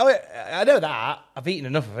 Oh, yeah, I know that. I've eaten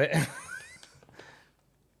enough of it.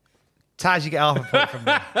 Taz, you get half a point from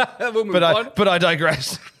me. But I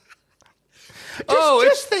digress.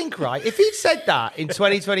 Just think, right? If he'd said that in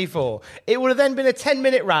 2024, it would have then been a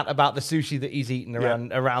 10-minute rant about the sushi that he's eaten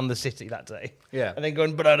around the city that day. Yeah. And then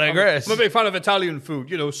going, but I digress. I'm a big fan of Italian food,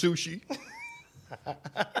 sushi.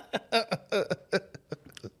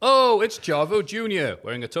 Oh, it's Chavo Jr.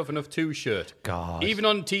 wearing a Tough Enough 2 shirt. God. Even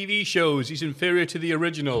on TV shows, he's inferior to the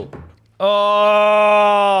original. Oh.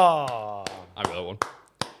 I read that one.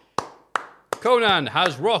 Conan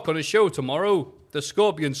has Rock on his show tomorrow. The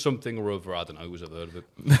Scorpion something or other. I don't know who's ever heard of it.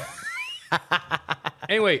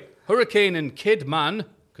 Anyway, Hurricane and Kid Man,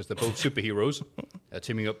 because they're both superheroes, are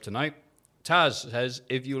teaming up tonight. Taz says,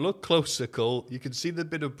 if you look closer, Cole, you can see the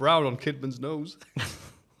bit of brown on Kidman's nose.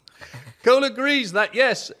 Cole agrees that,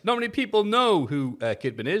 yes, not many people know who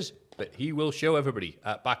Kidman is, but he will show everybody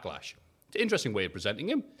at Backlash. It's an interesting way of presenting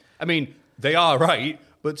him. I mean, they are right,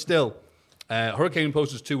 but still. Hurricane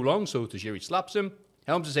poses too long, so Tajiri slaps him.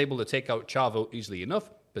 Helms is able to take out Chavo easily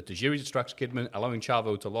enough, but Tajiri distracts Kidman, allowing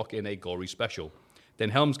Chavo to lock in a gory special. Then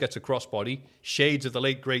Helms gets a crossbody, shades of the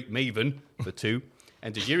late great Maven for 2,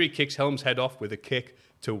 and Tajiri kicks Helms' head off with a kick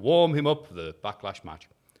to warm him up for the Backlash match.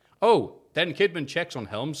 Oh, then Kidman checks on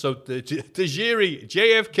Helms, so Tajiri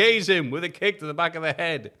JFKs him with a kick to the back of the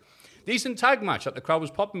head. Decent tag match that the crowd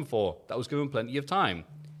was popping for. That was given plenty of time.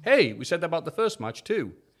 Hey, we said that about the first match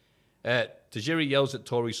too. Tajiri yells at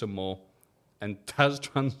Tori some more, and Taz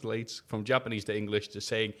translates from Japanese to English to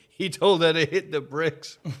saying, he told her to hit the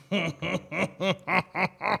bricks. What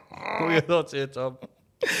are your thoughts here, Tom?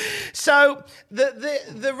 So,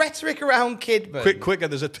 the rhetoric around Kidman... Quicker,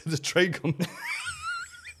 there's a train coming.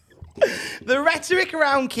 The rhetoric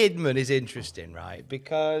around Kidman is interesting, right?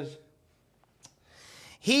 Because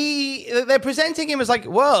they're presenting him as like,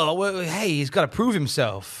 well, hey, he's got to prove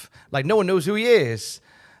himself. Like, no one knows who he is.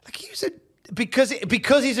 Like, because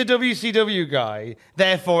he's a WCW guy,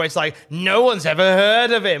 therefore it's like, no one's ever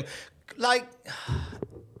heard of him. Like,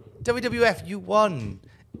 WWF, you won.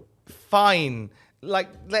 Fine. Like,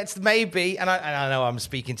 let's maybe, and I know I'm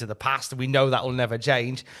speaking to the past, and we know that will never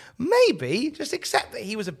change. Maybe just accept that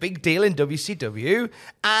he was a big deal in WCW,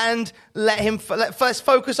 and let first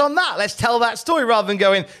focus on that. Let's tell that story rather than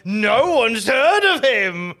going, no one's heard of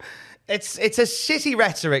him. It's a shitty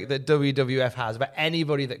rhetoric that WWF has about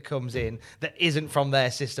anybody that comes in that isn't from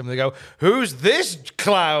their system. They go, who's this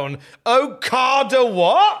clown? Okada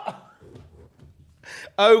what?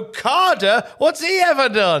 Okada? What's he ever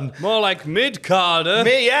done? More like Mid-Carder.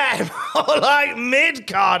 More like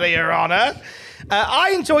Mid-Carder, Your Honor.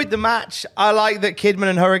 I enjoyed the match. I like that Kidman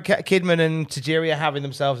and Tajiri are having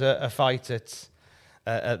themselves a fight at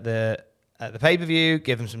the pay-per-view.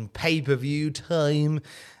 Give them some pay-per-view time.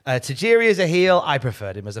 Tajiri as a heel, I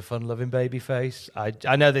preferred him as a fun-loving babyface.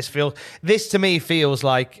 I know this to me feels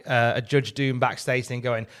like a Judge Doom backstage thing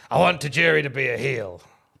going, I want Tajiri to be a heel.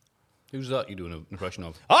 Who's that you doing an impression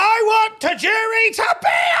of? I want Tajiri to be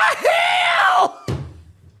a heel!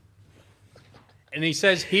 And he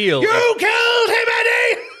says heel. You killed him,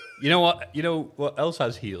 Eddie! You know what? You know what else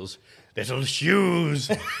has heels? Little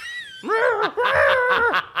shoes.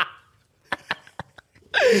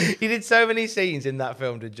 He did so many scenes in that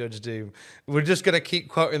film to Judge Doom. We're just going to keep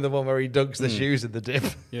quoting the one where he dunks the shoes in the dip.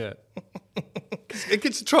 Yeah. It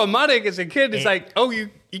gets traumatic as a kid. It's like, oh, you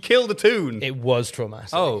killed a tune. It was traumatic.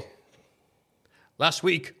 Oh. Last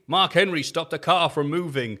week, Mark Henry stopped a car from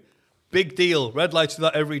moving. Big deal. Red lights do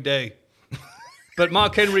that every day. But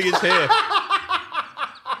Mark Henry is here.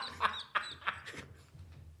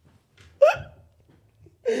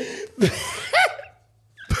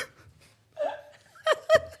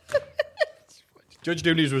 Judge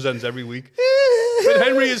Doom News presents every week. But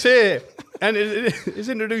Henry is here. And it is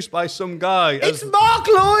introduced by some guy. It's Mark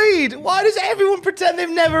Lloyd. Why does everyone pretend they've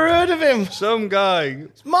never heard of him? Some guy.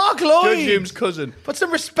 It's Mark Lloyd. Judge Doom's cousin. Put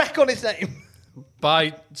some respect on his name.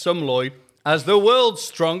 By some Lloyd as the world's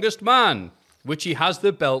strongest man, which he has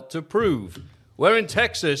the belt to prove. We're in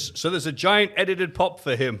Texas, so there's a giant edited pop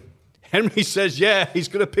for him. Henry says, yeah, he's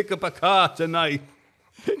going to pick up a car tonight.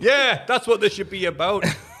 Yeah, that's what this should be about.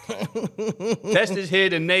 Test is here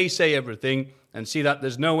to naysay everything and see that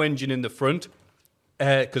there's no engine in the front.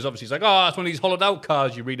 Because obviously he's like, oh, that's one of these hollowed out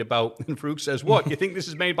cars you read about. And Farouk says, what? You think this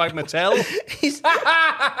is made by Mattel?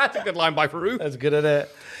 That's a good line by Farouk. That's good, isn't it?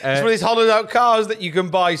 It's one of these hollowed out cars that you can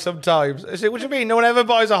buy sometimes. I say, what do you mean? No one ever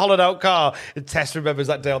buys a hollowed out car. And Tess remembers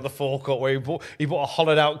that day on the forecourt where he bought a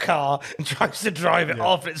hollowed out car and tries to drive it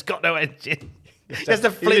off and it's got no engine. Just the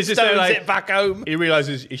Flintstones it back home. He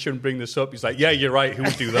realizes he shouldn't bring this up. He's like, yeah, you're right. Who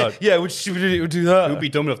would do that? Yeah, which stupid idiot would do that? Who would be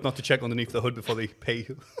dumb enough not to check underneath the hood before they pay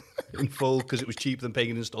in full because it was cheaper than paying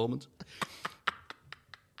in installments?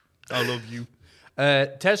 I love you.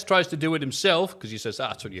 Tess tries to do it himself because he says,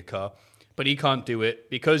 that's on your car. But he can't do it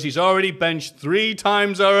because he's already benched 3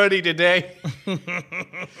 times already today.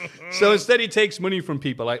 So instead he takes money from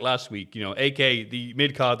people like last week, aka the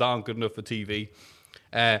mid-card that aren't good enough for TV.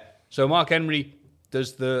 So Mark Henry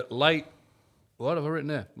does the light... What have I written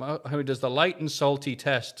there? Mark Henry does the light and salty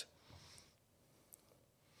test.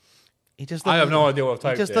 I have no idea what I've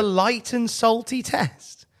typed. He does the light and salty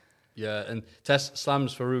test. Yeah, and Tess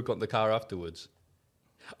slams Farouk on the car afterwards.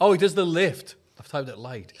 Oh, he does the lift. I've typed it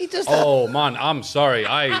light. He does Oh, man, I'm sorry.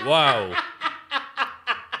 Wow.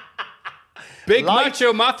 Big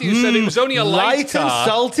Macho Matthew said it was only a light car. Light and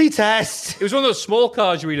salty test. It was one of those small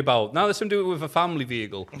cars you read about. Now there's some do it with a family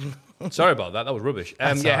vehicle. Sorry about that. That was rubbish.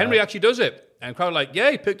 Henry actually does it. And crowd like,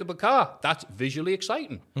 yeah, he picked up a car. That's visually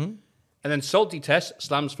exciting. And then Salty Tess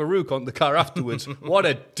slams Farouk on the car afterwards. What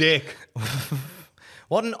a dick.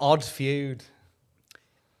 What an odd feud.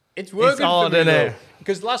 It's working odd, for me, isn't it?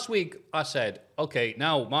 Because last week I said, okay,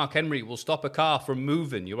 now Mark Henry will stop a car from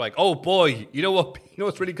moving. You're like, oh boy, you know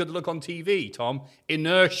what's really good to look on TV, Tom?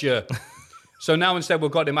 Inertia. So now instead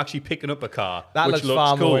we've got him actually picking up a car. That which looks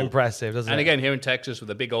far cool. more impressive, doesn't it? And again, here in Texas with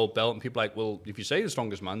a big old belt, and people are like, well, if you say the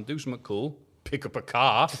strongest man, do something cool. Pick up a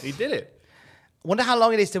car. He did it. Wonder how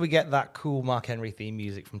long it is till we get that cool Mark Henry theme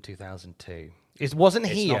music from 2002. It wasn't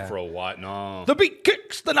It's here. not for a while, no. The beat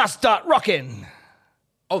kicks, then I start rocking.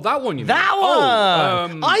 Oh, that one you mean? That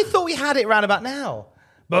one! Oh, I thought we had it round about now.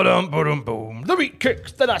 Boom. The beat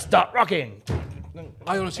kicks, then I start rocking.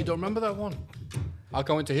 I honestly don't remember that one. I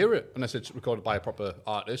can't wait to hear it, unless it's recorded by a proper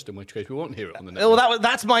artist, in which case we won't hear it on the network. Well,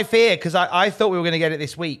 that's my fear, because I thought we were going to get it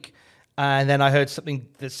this week. And then I heard something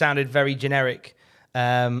that sounded very generic.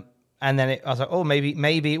 And then I was like, oh,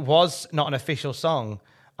 maybe it was not an official song.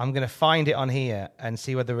 I'm going to find it on here and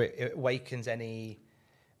see whether it awakens any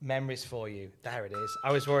memories for you. There it is.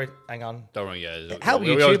 I was worried. Hang on. Don't worry, yeah. Help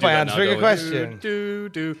YouTube by answering a question.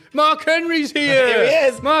 Mark Henry's here. Here he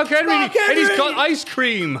is. Mark Henry. Mark Henry. And he's got ice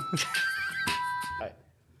cream.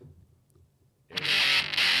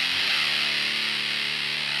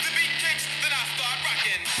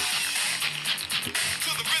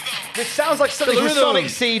 This sounds like something from Sonic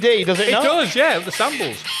CD, does it not? It does, yeah, with the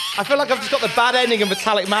samples. I feel like I've just got the bad ending of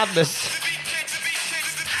Metallic Madness.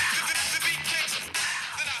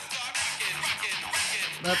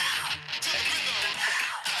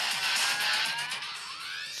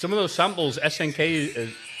 Some of those samples, SNK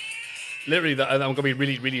is literally, I'm going to be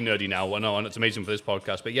really, really nerdy now. I know, and it's amazing for this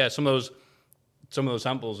podcast. But yeah, some of those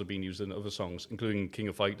samples have been used in other songs, including King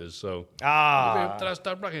of Fighters. So Did I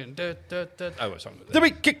start rocking?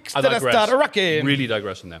 Really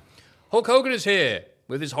digressing there. Hulk Hogan is here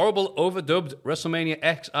with his horrible overdubbed WrestleMania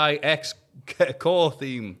XIX core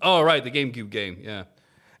theme. Oh, right, the GameCube game, yeah.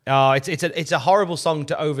 Oh, it's a horrible song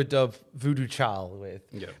to overdub Voodoo Child with.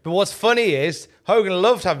 Yeah. But what's funny is Hogan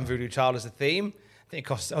loved having Voodoo Child as a theme. I think it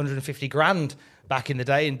cost $150,000 back in the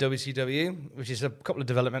day in WCW, which is a couple of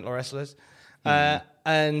developmental wrestlers.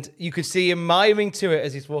 And you could see him miming to it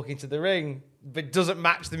as he's walking to the ring, but it doesn't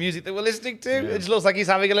match the music that we're listening to. Yeah. It just looks like he's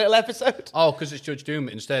having a little episode. Oh, because it's Judge Doom.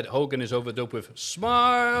 Instead, Hogan is overdubbed with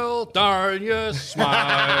 "Smile, darn you,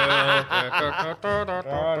 smile."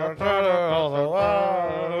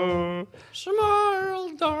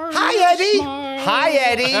 Smile, darn Hi, Eddie. Smile. Hi,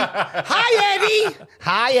 Eddie. Hi, Eddie.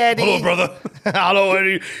 Hi, Eddie. Hello, brother. Hello,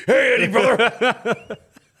 Eddie. Hey, Eddie, brother.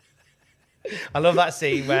 I love that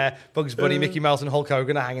scene where Bugs Bunny, Mickey Mouse, and Hulk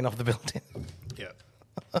Hogan are hanging off the building. Yeah.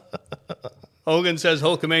 Hogan says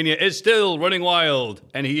Hulkamania is still running wild,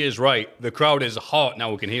 and he is right. The crowd is hot.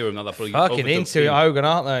 Now we can hear him. Now fucking into it, Hogan,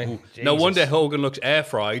 aren't they? No wonder Hogan looks air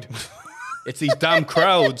fried. It's these damn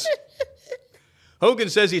crowds. Hogan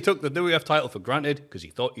says he took the WWF title for granted because he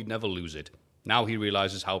thought he'd never lose it. Now he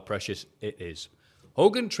realizes how precious it is.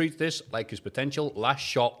 Hogan treats this like his potential last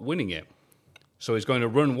shot winning it. So he's going to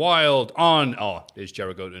run wild on... Oh, there's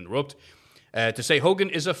Jericho to interrupt. To say Hogan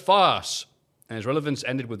is a farce. And his relevance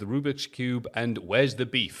ended with the Rubik's Cube and Where's the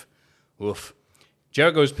Beef? Oof.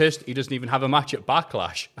 Jericho's pissed he doesn't even have a match at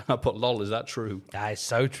Backlash. And I put, lol, is that true? That is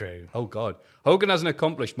so true. Oh, God. Hogan hasn't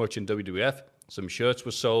accomplished much in WWF. Some shirts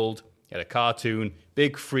were sold. He had a cartoon.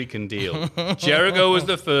 Big freaking deal. Jericho was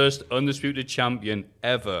the first undisputed champion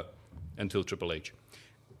ever until Triple H.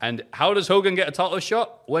 And how does Hogan get a title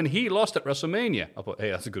shot? When he lost at WrestleMania. I thought, hey,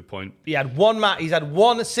 that's a good point. He had one match. He's had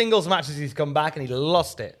one singles match since he's come back, and he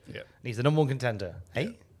lost it. Yeah. And he's the number one contender.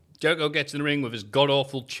 Hey? Jericho gets in the ring with his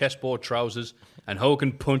god-awful chessboard trousers, and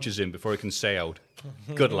Hogan punches him before he can say out.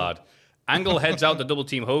 Good lad. Angle heads out to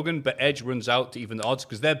double-team Hogan, but Edge runs out to even the odds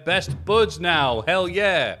because they're best buds now. Hell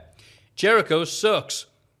yeah. Jericho sucks,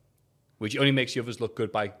 which only makes the others look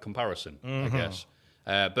good by comparison, I guess.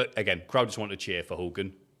 But again, crowd just want to cheer for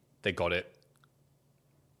Hogan. They got it.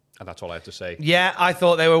 And that's all I have to say. Yeah, I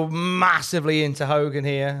thought they were massively into Hogan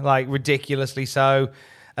here, like ridiculously so.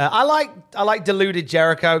 I like deluded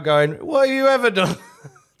Jericho going, "What have you ever done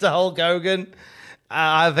to Hulk Hogan?"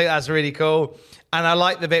 I think that's really cool. And I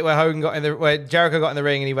like the bit where where Jericho got in the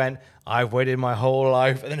ring and he went, "I've waited my whole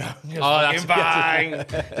life," and then Hogan just bang,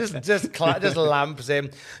 just lamps him.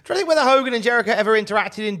 Do you think whether Hogan and Jericho ever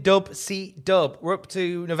interacted in Dub C Dub? We're up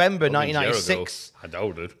to November 1996. I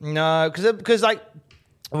doubt it. No, because like.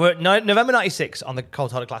 We're at November 96 on the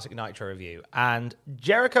Cold Hard Classic Nitro review, and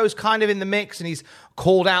Jericho's kind of in the mix, and he's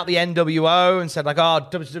called out the NWO and said, like, "Oh,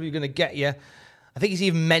 WWE going to get you." I think he's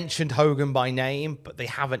even mentioned Hogan by name, but they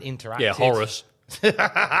haven't interacted. Yeah, Horace.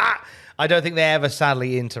 I don't think they ever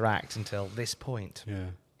sadly interact until this point.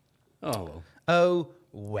 Yeah. Oh, well. Oh,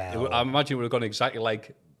 well. I imagine it would have gone exactly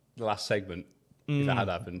like the last segment if that had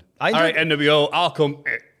happened. All right, NWO, I'll come.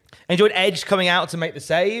 I enjoyed Edge coming out to make the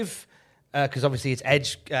save. Because obviously it's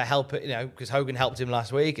Edge helping, because Hogan helped him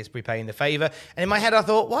last week. It's repaying the favour. And in my head, I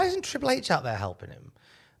thought, why isn't Triple H out there helping him?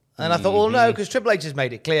 And I thought, well, no, because Triple H has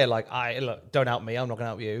made it clear, like, look, don't help me, I'm not going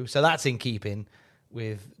to help you. So that's in keeping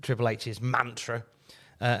with Triple H's mantra.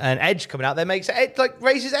 And Edge coming out there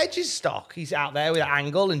raises Edge's stock. He's out there with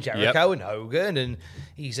Angle and Jericho and Hogan, and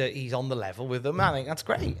he's on the level with them. I think that's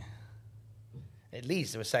great. It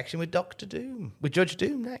leads to a section with Dr. Doom. With Judge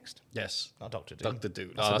Doom next. Yes. Not Dr. Doom. Dr.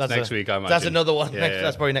 Doom. That's next week, I imagine. That's another one. Yeah.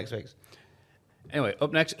 That's probably next week's. Anyway,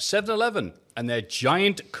 up next, 7-Eleven and their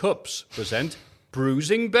giant cups present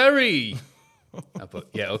Bruising Berry. But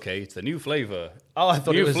yeah, okay, it's the new flavour. Oh, I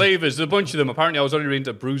thought it was... New flavours, a bunch of them. Apparently, I was only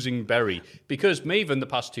into Bruising Berry because Maven, the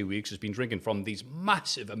past 2 weeks, has been drinking from these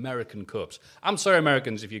massive American cups. I'm sorry,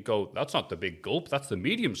 Americans, if you go, that's not the big gulp, that's the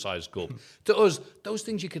medium-sized gulp. To us, those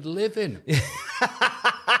things you could live in. They're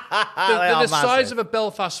the size of a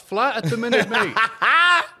Belfast flat at the minute, mate.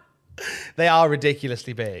 They are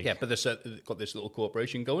ridiculously big. Yeah, but they've got this little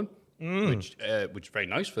corporation going, which is very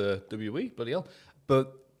nice for WWE, bloody hell.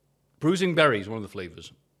 But Bruising Berry is one of the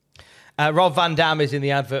flavours. Rob Van Dam is in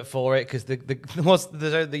the advert for it because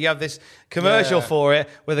you have this commercial for it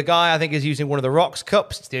where the guy I think is using one of the Rock's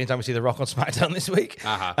cups. It's the only time we see the Rock on SmackDown this week.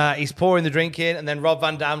 He's pouring the drink in, and then Rob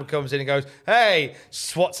Van Dam comes in and goes, "Hey,"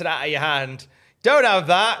 swats it out of your hand. "Don't have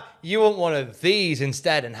that. You want one of these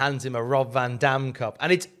instead," and hands him a Rob Van Dam cup.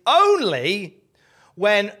 And it's only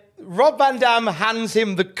when Rob Van Dam hands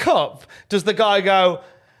him the cup does the guy go,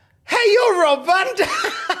 "Hey, you're Rob Van Dam."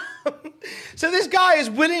 So this guy has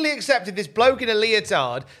willingly accepted this bloke in a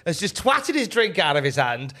leotard, has just twatted his drink out of his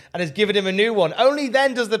hand, and has given him a new one. Only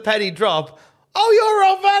then does the penny drop. "Oh, you're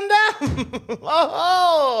Rob Van Dam."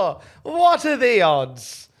 Oh, what are the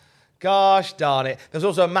odds? Gosh darn it. There's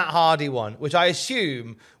also a Matt Hardy one, which I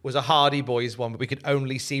assume was a Hardy Boys one, but we could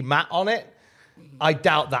only see Matt on it. I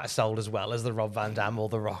doubt that sold as well as the Rob Van Dam or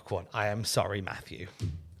the Rock one. I am sorry, Matthew.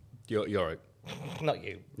 You're right. Not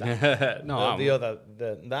you. No, yeah,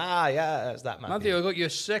 that's that, Matthew, I got your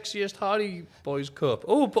sexiest Hardy Boys cup.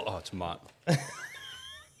 Oh, it's Matt.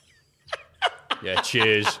 Yeah,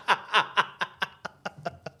 cheers.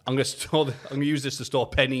 I'm gonna use this to store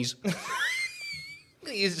pennies.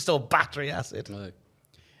 Use it to store battery acid. Right.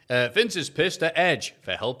 Vince is pissed at Edge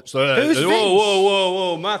for help. Who's Vince?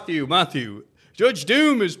 Whoa, Matthew. Judge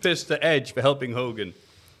Doom is pissed at Edge for helping Hogan.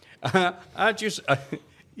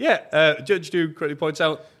 Judge Doom correctly points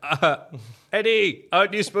out, "Eddie,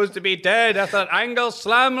 aren't you supposed to be dead after that Angle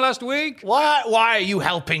slam last week? Why are you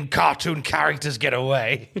helping cartoon characters get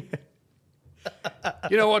away?"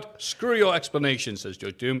 You know what? Screw your explanation, says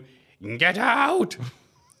Judge Doom. Get out!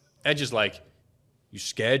 Edge is like, "You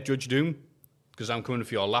scared, Judge Doom? Because I'm coming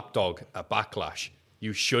for your lapdog at Backlash.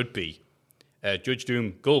 You should be." Judge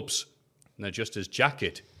Doom gulps and adjusts his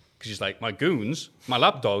jacket. Because he's like, "My goons? My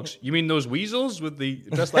lapdogs? You mean those weasels with the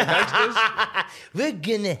dressed like gangsters?" "We're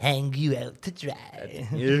gonna hang you out to dry."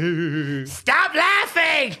 Stop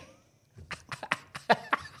laughing! That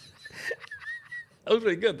was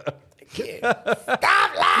pretty good, though.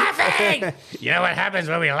 Stop laughing! You know what happens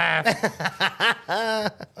when we laugh?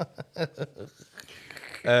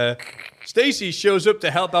 Stacy shows up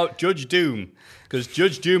to help out Judge Doom because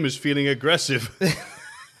Judge Doom is feeling aggressive.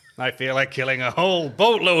 "I feel like killing a whole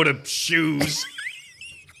boatload of shoes."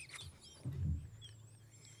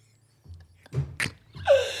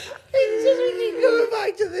 It's just we keep going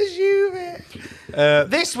back to the shoe bit.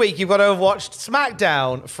 This week you've got to have watched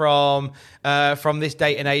SmackDown from this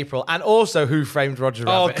date in April, and also Who Framed Roger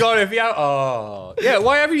Rabbit. Oh God, if you yeah,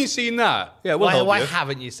 why haven't you seen that? Yeah, why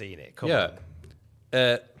haven't you seen it? Come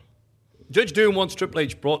on. Judge Doom wants Triple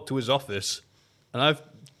H brought to his office, and I've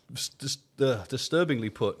disturbingly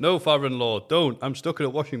put, "No, father-in-law, don't. I'm stuck in a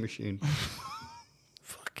washing machine."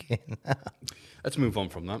 Fucking. Let's move on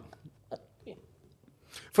from that.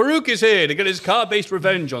 Farouk is here to get his car-based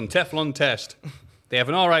revenge on Teflon Test. They have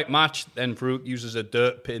an all-right match, then Farouk uses a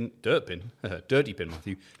dirty pin,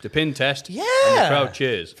 Matthew, to pin Test, and the crowd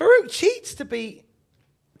cheers. Farouk cheats to beat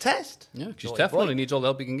Test. Yeah, because he's Teflon, he needs all the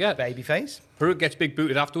help he can get. Babyface. Farouk gets big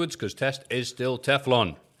booted afterwards because Test is still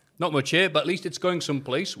Teflon. Not much here, but at least it's going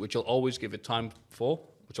someplace, which I'll always give it time for.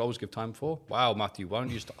 Wow, Matthew, why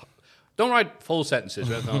don't you stop? Don't write full sentences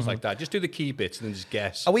or anything else like that. Just do the key bits and then just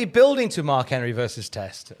guess. Are we building to Mark Henry versus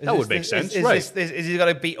Test? That would make sense, right? Is he got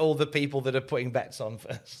to beat all the people that are putting bets on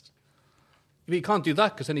first? But you can't do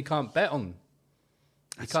that because then he can't bet on.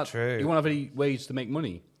 That's true. You won't have any ways to make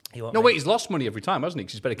money. He's lost money every time, hasn't he?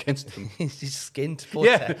 Because he's bet against them. He's skint.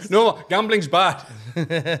 Test. No, gambling's bad.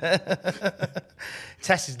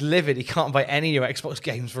 Test is livid. He can't buy any new Xbox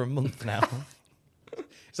games for a month now.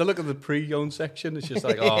 So look at the pre-owned section. It's just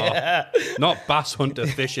like, not Bass Hunter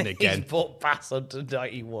fishing again. He's bought Bass Hunter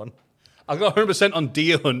 91. I got 100% on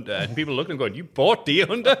Deer Hunter. And people looking and going, you bought Deer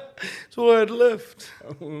Hunter? That's all I had left.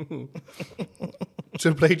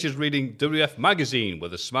 Triple H is reading WF Magazine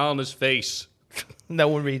with a smile on his face. No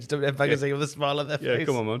one reads WF Magazine with a smile on their face. Yeah,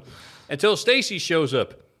 come on, man. Until Stacey shows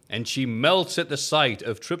up and she melts at the sight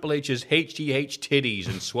of Triple H's HGH titties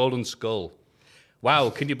and swollen skull.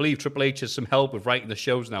 Wow, can you believe Triple H has some help with writing the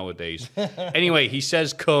shows nowadays? Anyway, he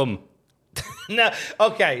says come. No,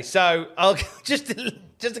 okay, so I'll just to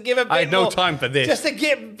give a bit more... I had no time for this. Just to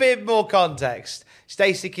give a bit more context,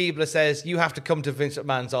 Stacey Keibler says, you have to come to Vince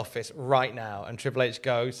McMahon's office right now. And Triple H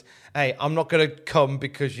goes, hey, I'm not going to come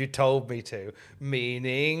because you told me to,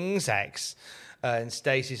 meaning sex. And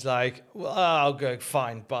Stacey's like, well, I'll go,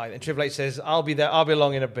 fine, bye. And Triple H says, I'll be there, I'll be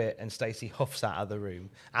along in a bit. And Stacey huffs out of the room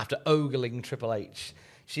after ogling Triple H.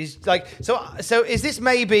 She's like, so is this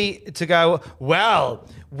maybe to go, well,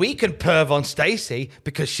 we can perv on Stacey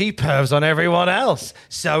because she pervs on everyone else.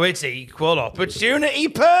 So it's equal opportunity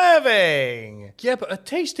perving. Yeah, but a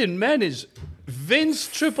taste in men is Vince,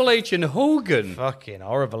 Triple H, and Hogan. Fucking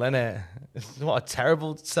horrible, innit? What a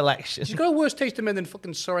terrible selection. She's got a worse taste in men than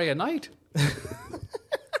fucking Soraya Knight.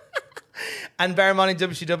 And bear in mind, in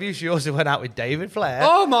WCW, she also went out with David Flair.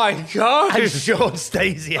 Oh my God! And Sean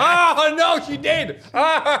Stasiak. Oh no, she did!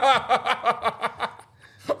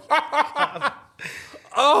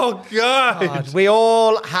 Oh God! We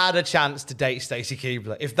all had a chance to date Stacey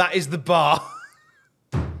Keibler. If that is the bar,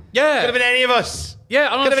 yeah, could have been any of us. Yeah,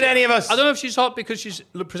 could have been any of us. I don't know if she's hot because she's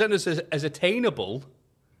presented as attainable.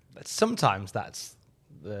 Sometimes that's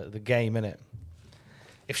the game, innit?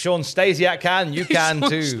 If Sean Stasiak can, you can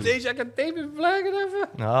too. Sean Stasiak and David Flair and ever.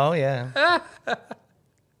 Oh, yeah.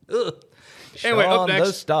 Anyway, up next.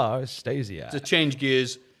 The Stars, Stasiak. To change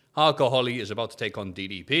gears, Hardcore Holly is about to take on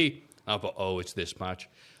DDP. I thought, it's this match.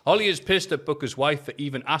 Holly is pissed at Booker's wife for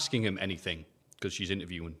even asking him anything because she's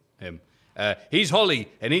interviewing him. He's Holly,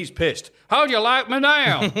 and he's pissed. How do you like me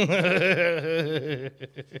now?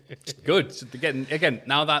 Good. So again,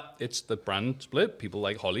 now that it's the brand split, people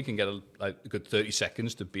like Holly can get a good 30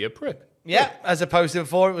 seconds to be a prick. Yeah, as opposed to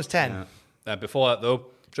before it was 10. Before that, though,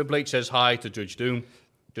 Triple H says hi to Judge Doom.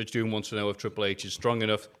 Judge Doom wants to know if Triple H is strong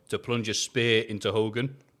enough to plunge a spear into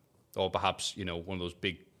Hogan, or perhaps, one of those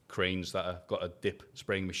big cranes that have got a dip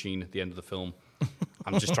spraying machine at the end of the film.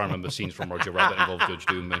 I'm just trying to remember scenes from Roger Rabbit that involve Judge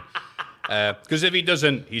Doom, mate. Because if he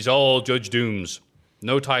doesn't, he's all Judge Doom's.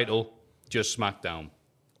 No title, just SmackDown.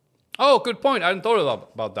 Oh, good point. I hadn't thought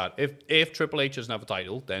about that. If Triple H doesn't have a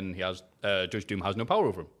title, then he has Judge Doom has no power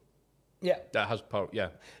over him. Yeah, that has power. Yeah.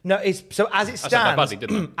 No, so as it stands,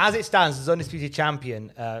 as it stands, as undisputed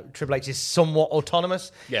champion, Triple H is somewhat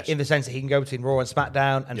autonomous. Yes. In the sense that he can go between Raw and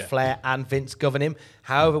SmackDown, and Flair and Vince govern him.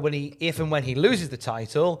 However, if and when he loses the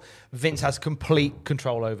title, Vince has complete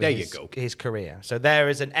control over his career. So there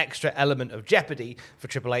is an extra element of jeopardy for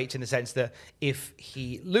Triple H in the sense that if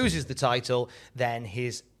he loses the title, then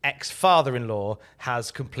his ex-father-in-law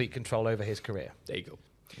has complete control over his career. There you go.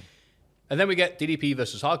 And then we get DDP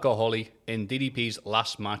versus Hardcore Holly in DDP's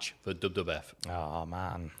last match for WWF. Oh,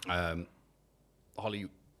 man.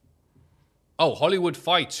 Hollywood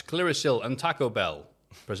Fights, Clearasil and Taco Bell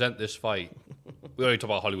present this fight. We already talked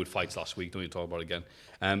about Hollywood Fights last week. Don't need to talk about it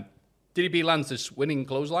again. DDP lands this winning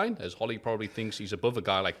clothesline, as Holly probably thinks he's above a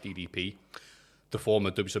guy like DDP, the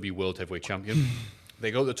former WWE World Heavyweight Champion.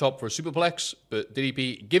 They go to the top for a superplex, but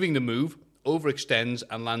DDP, giving the move, overextends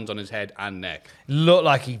and lands on his head and neck. Looked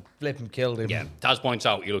like he flipped and killed him. Yeah, Taz points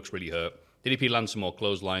out he looks really hurt. DDP lands some more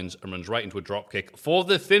clotheslines and runs right into a dropkick for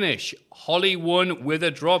the finish. Holly won with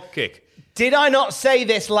a dropkick. Did I not say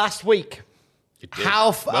this last week?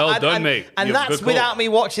 Well done, mate. And that's without me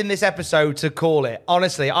watching this episode to call it.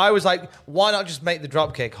 Honestly, I was like, why not just make the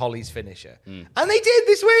dropkick Holly's finisher? And they did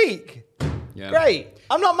this week. Yeah. Great.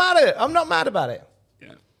 I'm not mad at it. I'm not mad about it.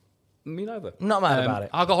 Yeah. Me neither. I'm not mad about it.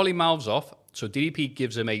 I got Holly mouths off, so DDP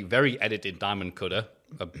gives him a very edited diamond cutter,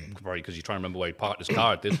 probably because he's trying to remember where he parked his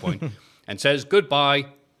car at this point, and says goodbye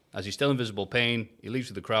as he's still in visible pain. He leaves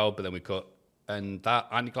with the crowd, but then we cut. And that,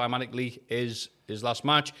 anticlimactically, is his last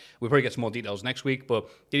match. We'll probably get some more details next week, but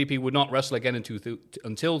DDP would not wrestle again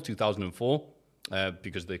until 2004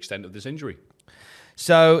 because of the extent of this injury.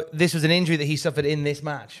 So this was an injury that he suffered in this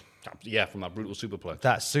match? Yeah, from that brutal superplex.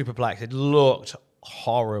 That superplex. It looked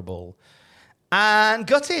horrible. And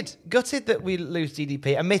gutted that we lose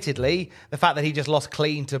DDP. Admittedly, the fact that he just lost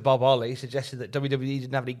clean to Bob Holly suggested that WWE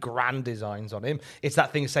didn't have any grand designs on him. It's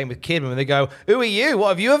that thing, same with Kidman, when they go, who are you? What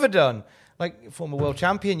have you ever done? Like, former world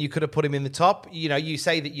champion, you could have put him in the top. You know, you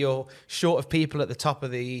say that you're short of people at the top of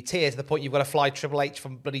the tier to the point you've got to fly Triple H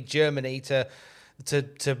from bloody Germany to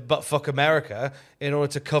buttfuck America in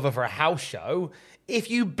order to cover for a house show. If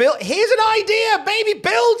you build, here's an idea, baby,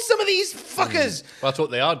 build some of these fuckers. Well, that's what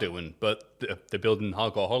they are doing, but they're building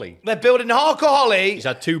Hardcore Holly. They're building Hardcore Holly. He's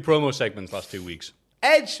had 2 promo segments last 2 weeks.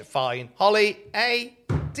 Edge, fine. Holly,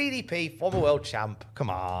 DDP, former world champ. Come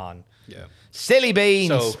on. Yeah. Silly beans.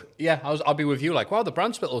 So, yeah, I'll be with you like, wow, the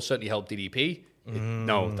brand split will certainly help DDP.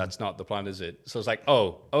 No, that's not the plan, is it? So it's like,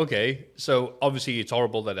 oh, okay. So obviously it's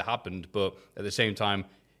horrible that it happened, but at the same time,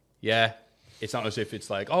 yeah, it's not as if it's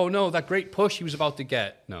like, oh no, that great push he was about to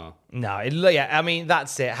get. No. Yeah, I mean,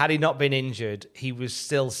 that's it. Had he not been injured, he was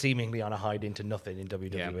still seemingly on a hide into nothing in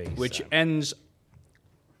WWE. Yeah, which ends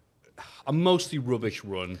a mostly rubbish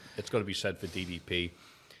run, it's got to be said, for DDP.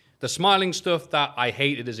 The smiling stuff that I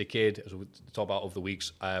hated as a kid, as we talk about over the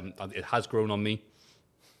weeks, it has grown on me.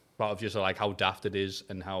 Part of just like how daft it is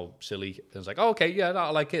and how silly. And it's like, oh, okay, yeah,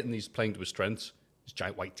 I like it. And he's playing to his strengths. His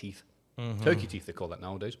giant white teeth. Turkey teeth, they call that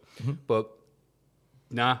nowadays. But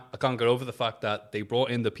nah, I can't get over the fact that they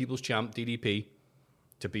brought in the People's Champ, DDP,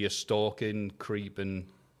 to be a stalking, creeping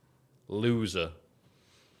loser.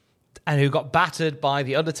 And who got battered by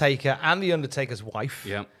The Undertaker and The Undertaker's wife.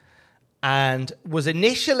 Yeah. And was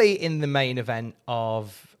initially in the main event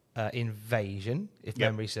of Invasion, if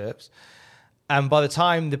memory serves. And by the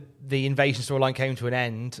time the Invasion storyline came to an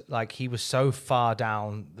end, like, he was so far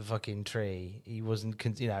down the fucking tree. He wasn't,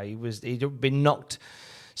 he'd been knocked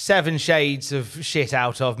 7 shades of shit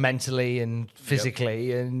out of mentally and physically.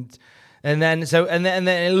 Yep. And then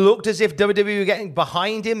it looked as if WWE were getting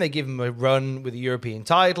behind him. They give him a run with the European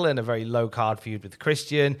title and a very low card feud with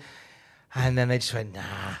Christian. And then they just went, nah,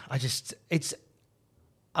 it's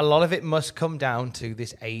a lot of it must come down to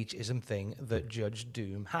this ageism thing that Judge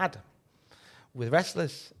Doom had with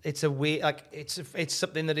wrestlers. It's a weird, like, it's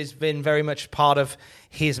something that has been very much part of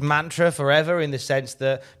his mantra forever, in the sense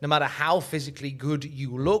that no matter how physically good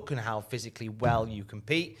you look and how physically well you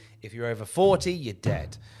compete, if you're over 40, you're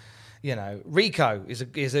dead. You know, Rico is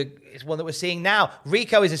one that we're seeing now.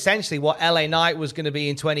 Rico is essentially what LA Knight was going to be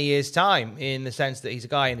in 20 years' time, in the sense that he's a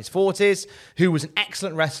guy in his 40s who was an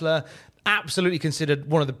excellent wrestler, absolutely considered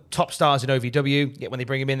one of the top stars in OVW. Yet when they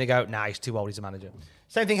bring him in, they go, nah, he's too old, he's a manager.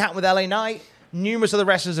 Same thing happened with LA Knight. Numerous other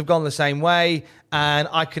wrestlers have gone the same way, and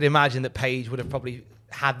I could imagine that Paige would have probably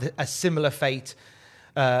had a similar fate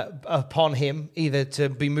upon him, either to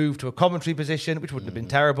be moved to a commentary position, which wouldn't have been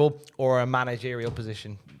terrible, or a managerial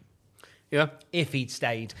position. Yeah. If he'd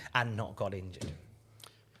stayed and not got injured.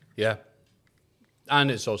 Yeah. And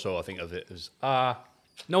it's also, I think of it as,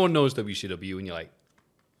 no one knows WCW, and you're like,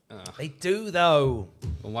 they do, though.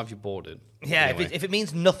 Well, why have you bought it? Yeah, anyway. if it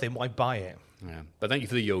means nothing, why buy it? Yeah. But thank you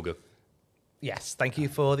for the yoga. Yes, thank you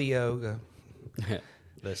for the yoga.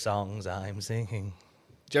 The songs I'm singing.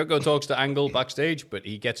 Jericho talks to Angle backstage, but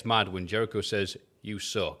he gets mad when Jericho says, you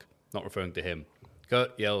suck, not referring to him.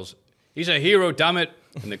 Kurt yells, he's a hero, damn it.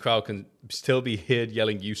 And the crowd can still be heard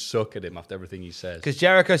yelling, you suck, at him after everything he says. Because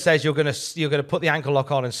Jericho says you're gonna put the ankle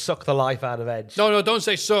lock on and suck the life out of Edge. No, don't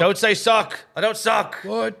say suck. Don't say suck. I don't suck.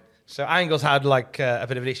 What? So Angle's had like a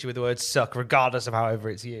bit of an issue with the word suck, regardless of however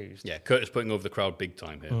it's used. Yeah, Kurt is putting over the crowd big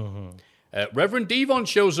time here. Reverend Devon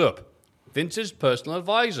shows up, Vince's personal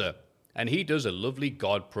advisor, and he does a lovely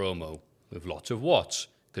God promo with lots of whats.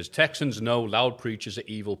 Because Texans know loud preachers are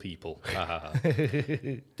evil people.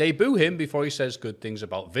 They boo him before he says good things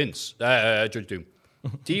about Vince, Judge Doom.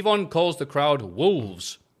 Devon calls the crowd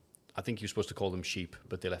wolves. I think you're supposed to call them sheep,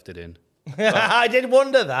 but they left it in. I did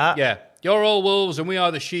wonder that. Yeah, you're all wolves and we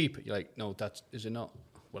are the sheep. You're like, no, is it not?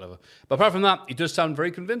 Whatever. But apart from that, he does sound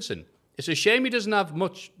very convincing. It's a shame he doesn't have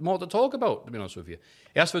much more to talk about, to be honest with you.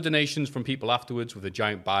 He asked for donations from people afterwards with a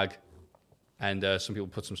giant bag, and some people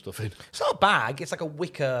put some stuff in. It's not a bag, it's like a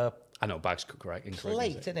wicker I know, bag's correct.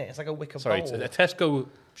 plate, isn't it? It's like a wicker Sorry, bowl. it's a Tesco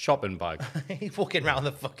shopping bag. He's walking around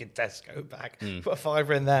the fucking Tesco bag. Put a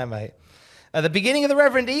 $5 in there, mate. At the beginning of the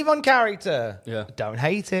Reverend Devon character. Yeah. Don't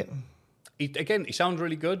hate it. He sounds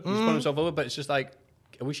really good. He's put himself over, but it's just like,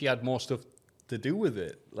 I wish he had more stuff to do with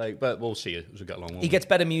it. Like, but we'll see as we get along. He gets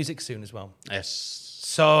better music soon as well. Yes.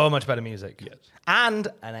 So much better music. Yes. And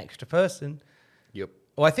an extra person. Yep.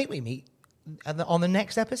 Who I think we meet on the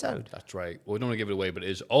next episode. That's right. Well, we don't want to give it away, but it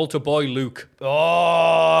is Altar Boy Luke.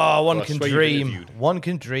 Oh, one Well, I can swear you've dream. interviewed. One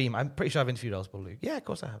can dream. I'm pretty sure I've interviewed Altar Boy Luke. Yeah, of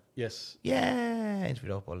course I have. Yes. Yeah,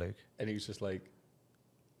 interviewed Altar Boy Luke. And he was just like,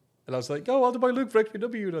 and I was like, oh, Altar Boy Luke for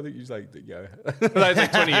XPW. And I think he was like, yeah. That was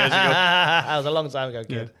like 20 years ago. That was a long time ago,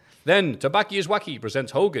 kid. Yeah. Then, Tabaki is Wacky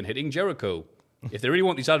presents Hogan hitting Jericho. If they really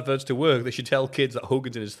want these adverts to work, they should tell kids that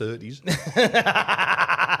Hogan's in his 30s.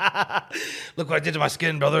 Look what I did to my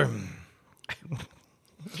skin, brother.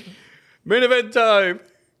 Main event time.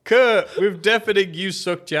 Kurt, with deafening You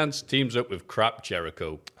Suck chants, teams up with Crap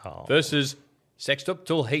Jericho. Versus Sexed Up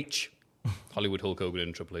Till H. Hollywood Hulk Hogan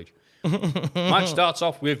and Triple H. Match starts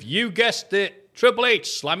off with, you guessed it, Triple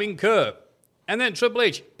H slamming Kurt. And then Triple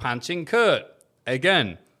H pantsing Kurt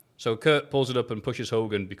again. So Kurt pulls it up and pushes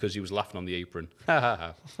Hogan because he was laughing on the apron.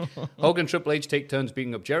 Hogan and Triple H take turns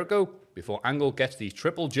beating up Jericho before Angle gets these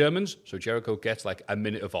triple Germans, so Jericho gets like a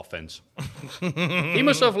minute of offense. He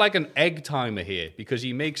must have like an egg timer here because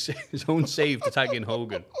he makes his own save to tag in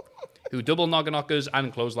Hogan, who double knockers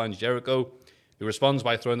and clotheslines Jericho, who responds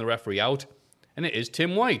by throwing the referee out. And it is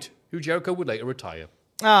Tim White, who Jericho would later retire.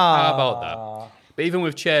 How about that? But even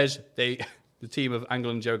with chairs, the team of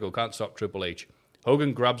Angle and Jericho can't stop Triple H.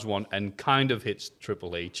 Hogan grabs one and kind of hits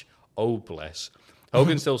Triple H. Oh, bless.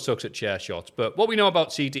 Hogan still sucks at chair shots, but what we know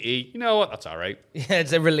about CTE, you know what? That's all right. Yeah,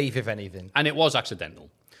 it's a relief, if anything. And it was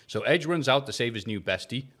accidental. So Edge runs out to save his new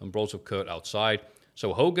bestie and brawls with Kurt outside.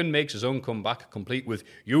 So Hogan makes his own comeback, complete with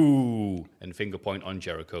you and finger point on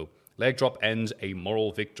Jericho. Leg drop ends a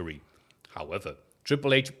moral victory. However,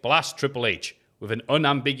 Triple H blasts Triple H with an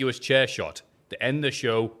unambiguous chair shot to end the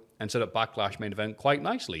show and set up Backlash main event quite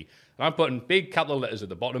nicely. And I'm putting big capital letters at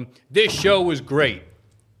the bottom. This show was great.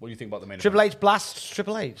 What do you think about the main event? Triple H blasts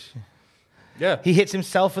Triple H. Yeah. He hits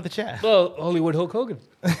himself with the chair. Well, Hollywood Hulk Hogan.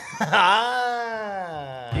 You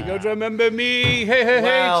go to remember me. Hey, hey,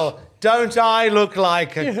 well, don't I look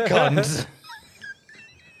like a cunt?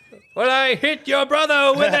 When I hit your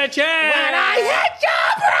brother with a chair. When I hit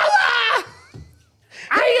your brother,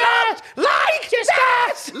 I got like this,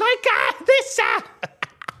 like this.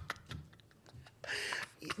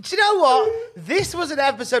 Do you know what? This was an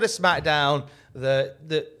episode of SmackDown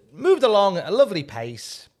that moved along at a lovely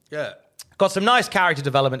pace. Yeah. Got some nice character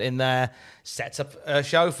development in there. Sets up a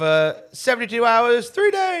show for 72 hours, 3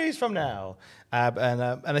 days from now. And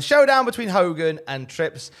a showdown between Hogan and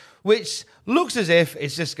Trips, which looks as if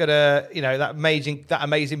it's just gonna, that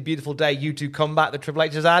amazing, beautiful day you two combat that Triple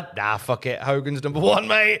H has had. Nah, fuck it. Hogan's number one,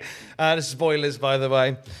 mate. Spoilers, by the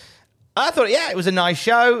way. I thought, it was a nice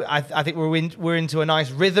show. I think we're into a nice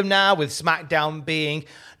rhythm now with SmackDown being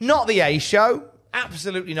not the A show.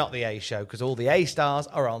 Absolutely not the A show, because all the A stars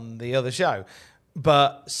are on the other show.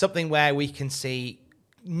 But something where we can see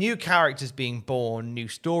new characters being born, new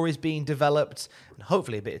stories being developed, and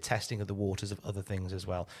hopefully a bit of testing of the waters of other things as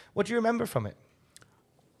well. What do you remember from it?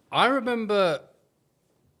 I remember...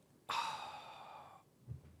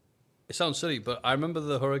 It sounds silly, but I remember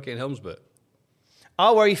the Hurricane Helms bit.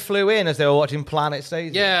 Oh, where he flew in as they were watching Planet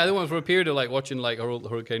Stage. Yeah, I went for a period of watching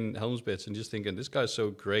Hurricane Helms bits and just thinking, this guy's so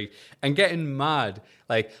great. And getting mad.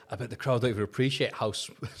 I bet the crowd don't even appreciate how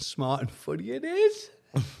smart and funny it is.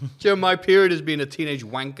 During my period as being a teenage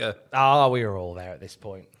wanker. Oh, we were all there at this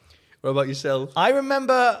point. What about yourself? I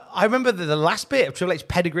remember the last bit of Triple H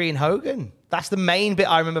pedigree and Hogan. That's the main bit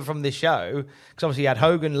I remember from this show. Because obviously you had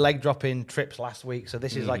Hogan leg dropping Trips last week. So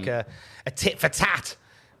this is like a tit for tat.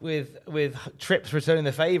 With Trips returning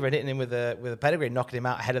the favour and hitting him with a pedigree and knocking him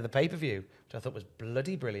out ahead of the pay-per-view, which I thought was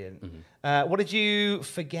bloody brilliant. What did you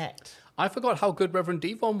forget? I forgot how good Reverend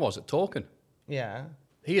Devon was at talking. Yeah.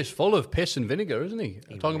 He is full of piss and vinegar, isn't he?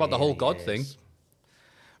 Talking about the whole God thing.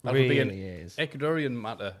 That would be an Ecuadorian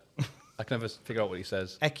matter. I can never figure out what he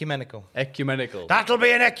says. Ecumenical. That'll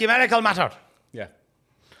be an ecumenical matter. Yeah.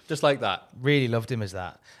 Just like that. Really loved him as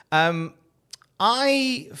that.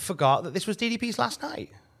 I forgot that this was DDP's last night.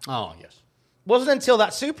 Oh, yes. Wasn't until that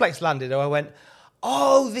suplex landed I went,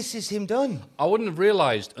 oh, this is him done. I wouldn't have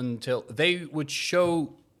realised until they would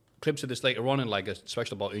show clips of this later on in like a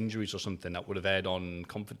special about injuries or something that would have aired on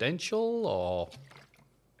Confidential or,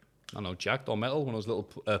 I don't know, Jacked or Metal, one of those little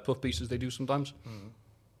puff pieces they do sometimes.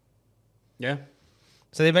 Yeah.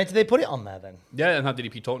 So they put it on there then? Yeah, and had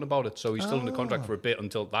DDP talking about it. So he's still in the contract for a bit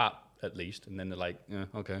until that, at least. And then they're like, yeah,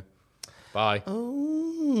 okay, bye.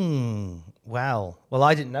 Well,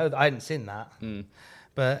 I didn't know that. I hadn't seen that.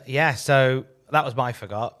 But yeah, so that was my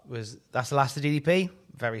forgot. That's the last of DDP.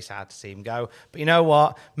 Very sad to see him go. But you know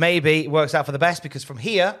what? Maybe it works out for the best because from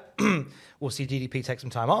here, we'll see DDP take some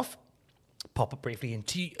time off, pop up briefly in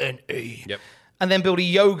TNA, and then build a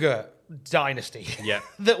yoga dynasty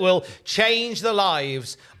that will change the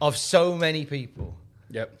lives of so many people.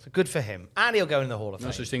 Yep. So good for him. And he'll go in the Hall of Fame.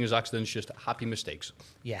 No such thing as accidents, just happy mistakes.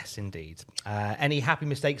 Yes, indeed. Any happy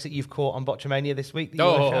mistakes that you've caught on Botchamania this week?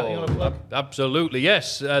 Absolutely,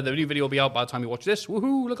 yes. The new video will be out by the time you watch this.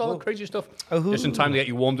 Woohoo, look at all the crazy stuff. Just in time to get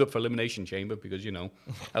you warmed up for Elimination Chamber because, you know,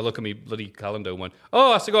 I look at me bloody calendar and went, oh,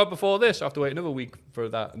 I have to go out before this. I have to wait another week for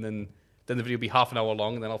that. And then the video will be half an hour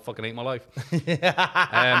long and then I'll fucking hate my life. So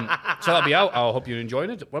that'll be out. I hope you're enjoying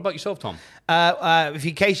it. What about yourself, Tom?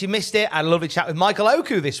 In case you missed it, I had a lovely chat with Michael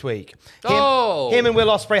Oku this week. Him and Will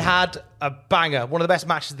Ospreay had a banger. One of the best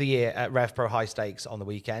matches of the year at Rev Pro High Stakes on the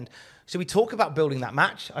weekend. So we talk about building that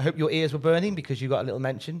match. I hope your ears were burning because you got a little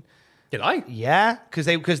mention. Did I? Yeah, because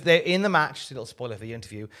they're in the match. A little spoiler for the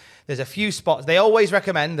interview. There's a few spots. They always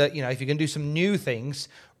recommend that, you know, if you're going to do some new things,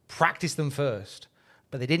 practice them first.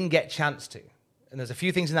 But they didn't get a chance to. And there's a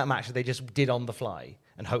few things in that match that they just did on the fly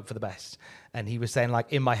and hope for the best. And he was saying,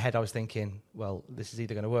 like, in my head, I was thinking, well, this is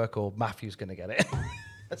either going to work or Matthew's going to get it.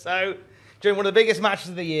 So during one of the biggest matches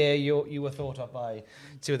of the year, you were thought of by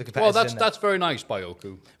two of the competitors. Well, that's very nice by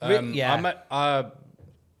Oku. Yeah. I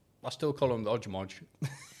still call him the Odgemodge.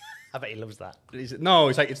 I bet he loves that. No,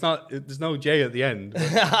 it's like, it's not, there's no J at the end.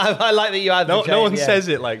 I like that you had the J. No one says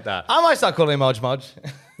it like that. I might start calling him Odgemodge.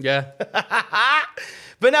 Yeah.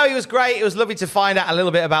 But no, he was great. It was lovely to find out a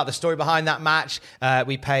little bit about the story behind that match.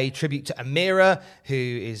 We pay tribute to Amira, who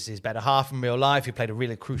is his better half in real life, who played a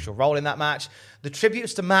really crucial role in that match. The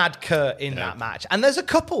tributes to Mad Kurt in that match. And there's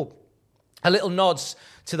a little nods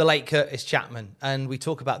to the late Curtis Chapman. And we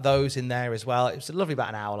talk about those in there as well. It was a lovely about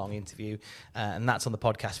an hour-long interview. And that's on the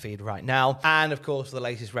podcast feed right now. And, of course, for the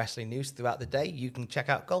latest wrestling news throughout the day, you can check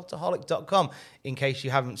out Cultaholic.com. In case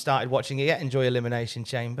you haven't started watching it yet, enjoy Elimination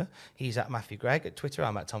Chamber. He's at Matthew Gregg at Twitter.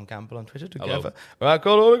 I'm at Tom Campbell on Twitter together. Right,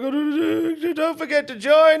 Cultaholic, don't forget to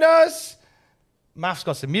join us. Math's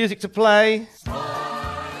got some music to play.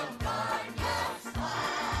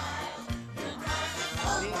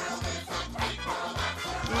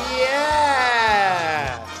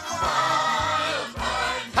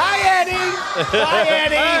 Bye,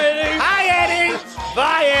 Eddie. Hi, Eddie.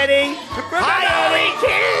 Bye, Eddie. Hi, Eddie.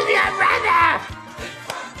 Kill your brother.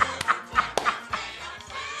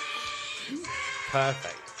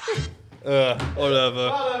 Perfect. Whatever.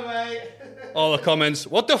 Hello, mate. All the comments.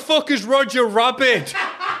 What the fuck is Roger Rabbit?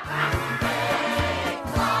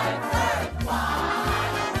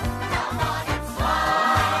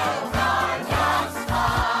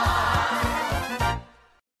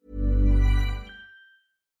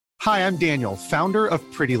 Hi, I'm Daniel, founder of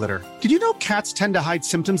Pretty Litter. Did you know cats tend to hide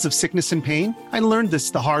symptoms of sickness and pain? I learned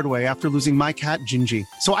this the hard way after losing my cat, Gingy.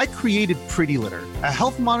 So I created Pretty Litter, a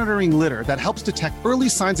health monitoring litter that helps detect early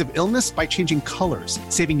signs of illness by changing colors,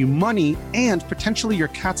 saving you money and potentially your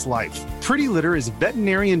cat's life. Pretty Litter is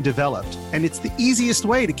veterinarian developed, and it's the easiest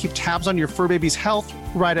way to keep tabs on your fur baby's health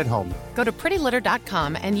right at home. Go to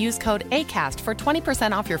prettylitter.com and use code ACAST for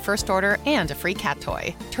 20% off your first order and a free cat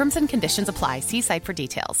toy. Terms and conditions apply. See site for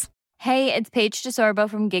details. Hey, it's Paige DeSorbo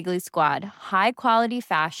from Giggly Squad. High quality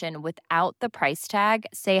fashion without the price tag.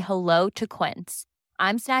 Say hello to Quince.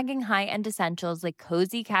 I'm snagging high-end essentials like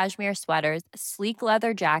cozy cashmere sweaters, sleek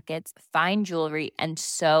leather jackets, fine jewelry, and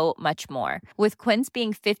so much more. With Quince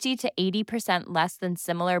being 50 to 80% less than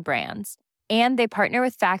similar brands. And they partner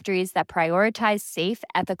with factories that prioritize safe,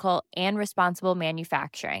 ethical, and responsible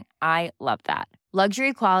manufacturing. I love that.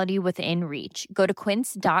 Luxury quality within reach. Go to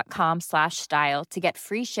quince.com/style to get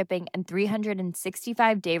free shipping and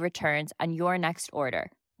 365-day returns on your next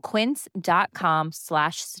order.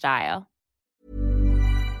 Quince.com/style.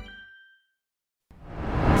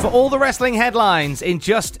 For all the wrestling headlines in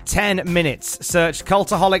just 10 minutes, search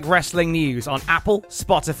Cultaholic Wrestling News on Apple,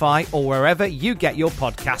 Spotify, or wherever you get your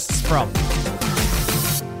podcasts from.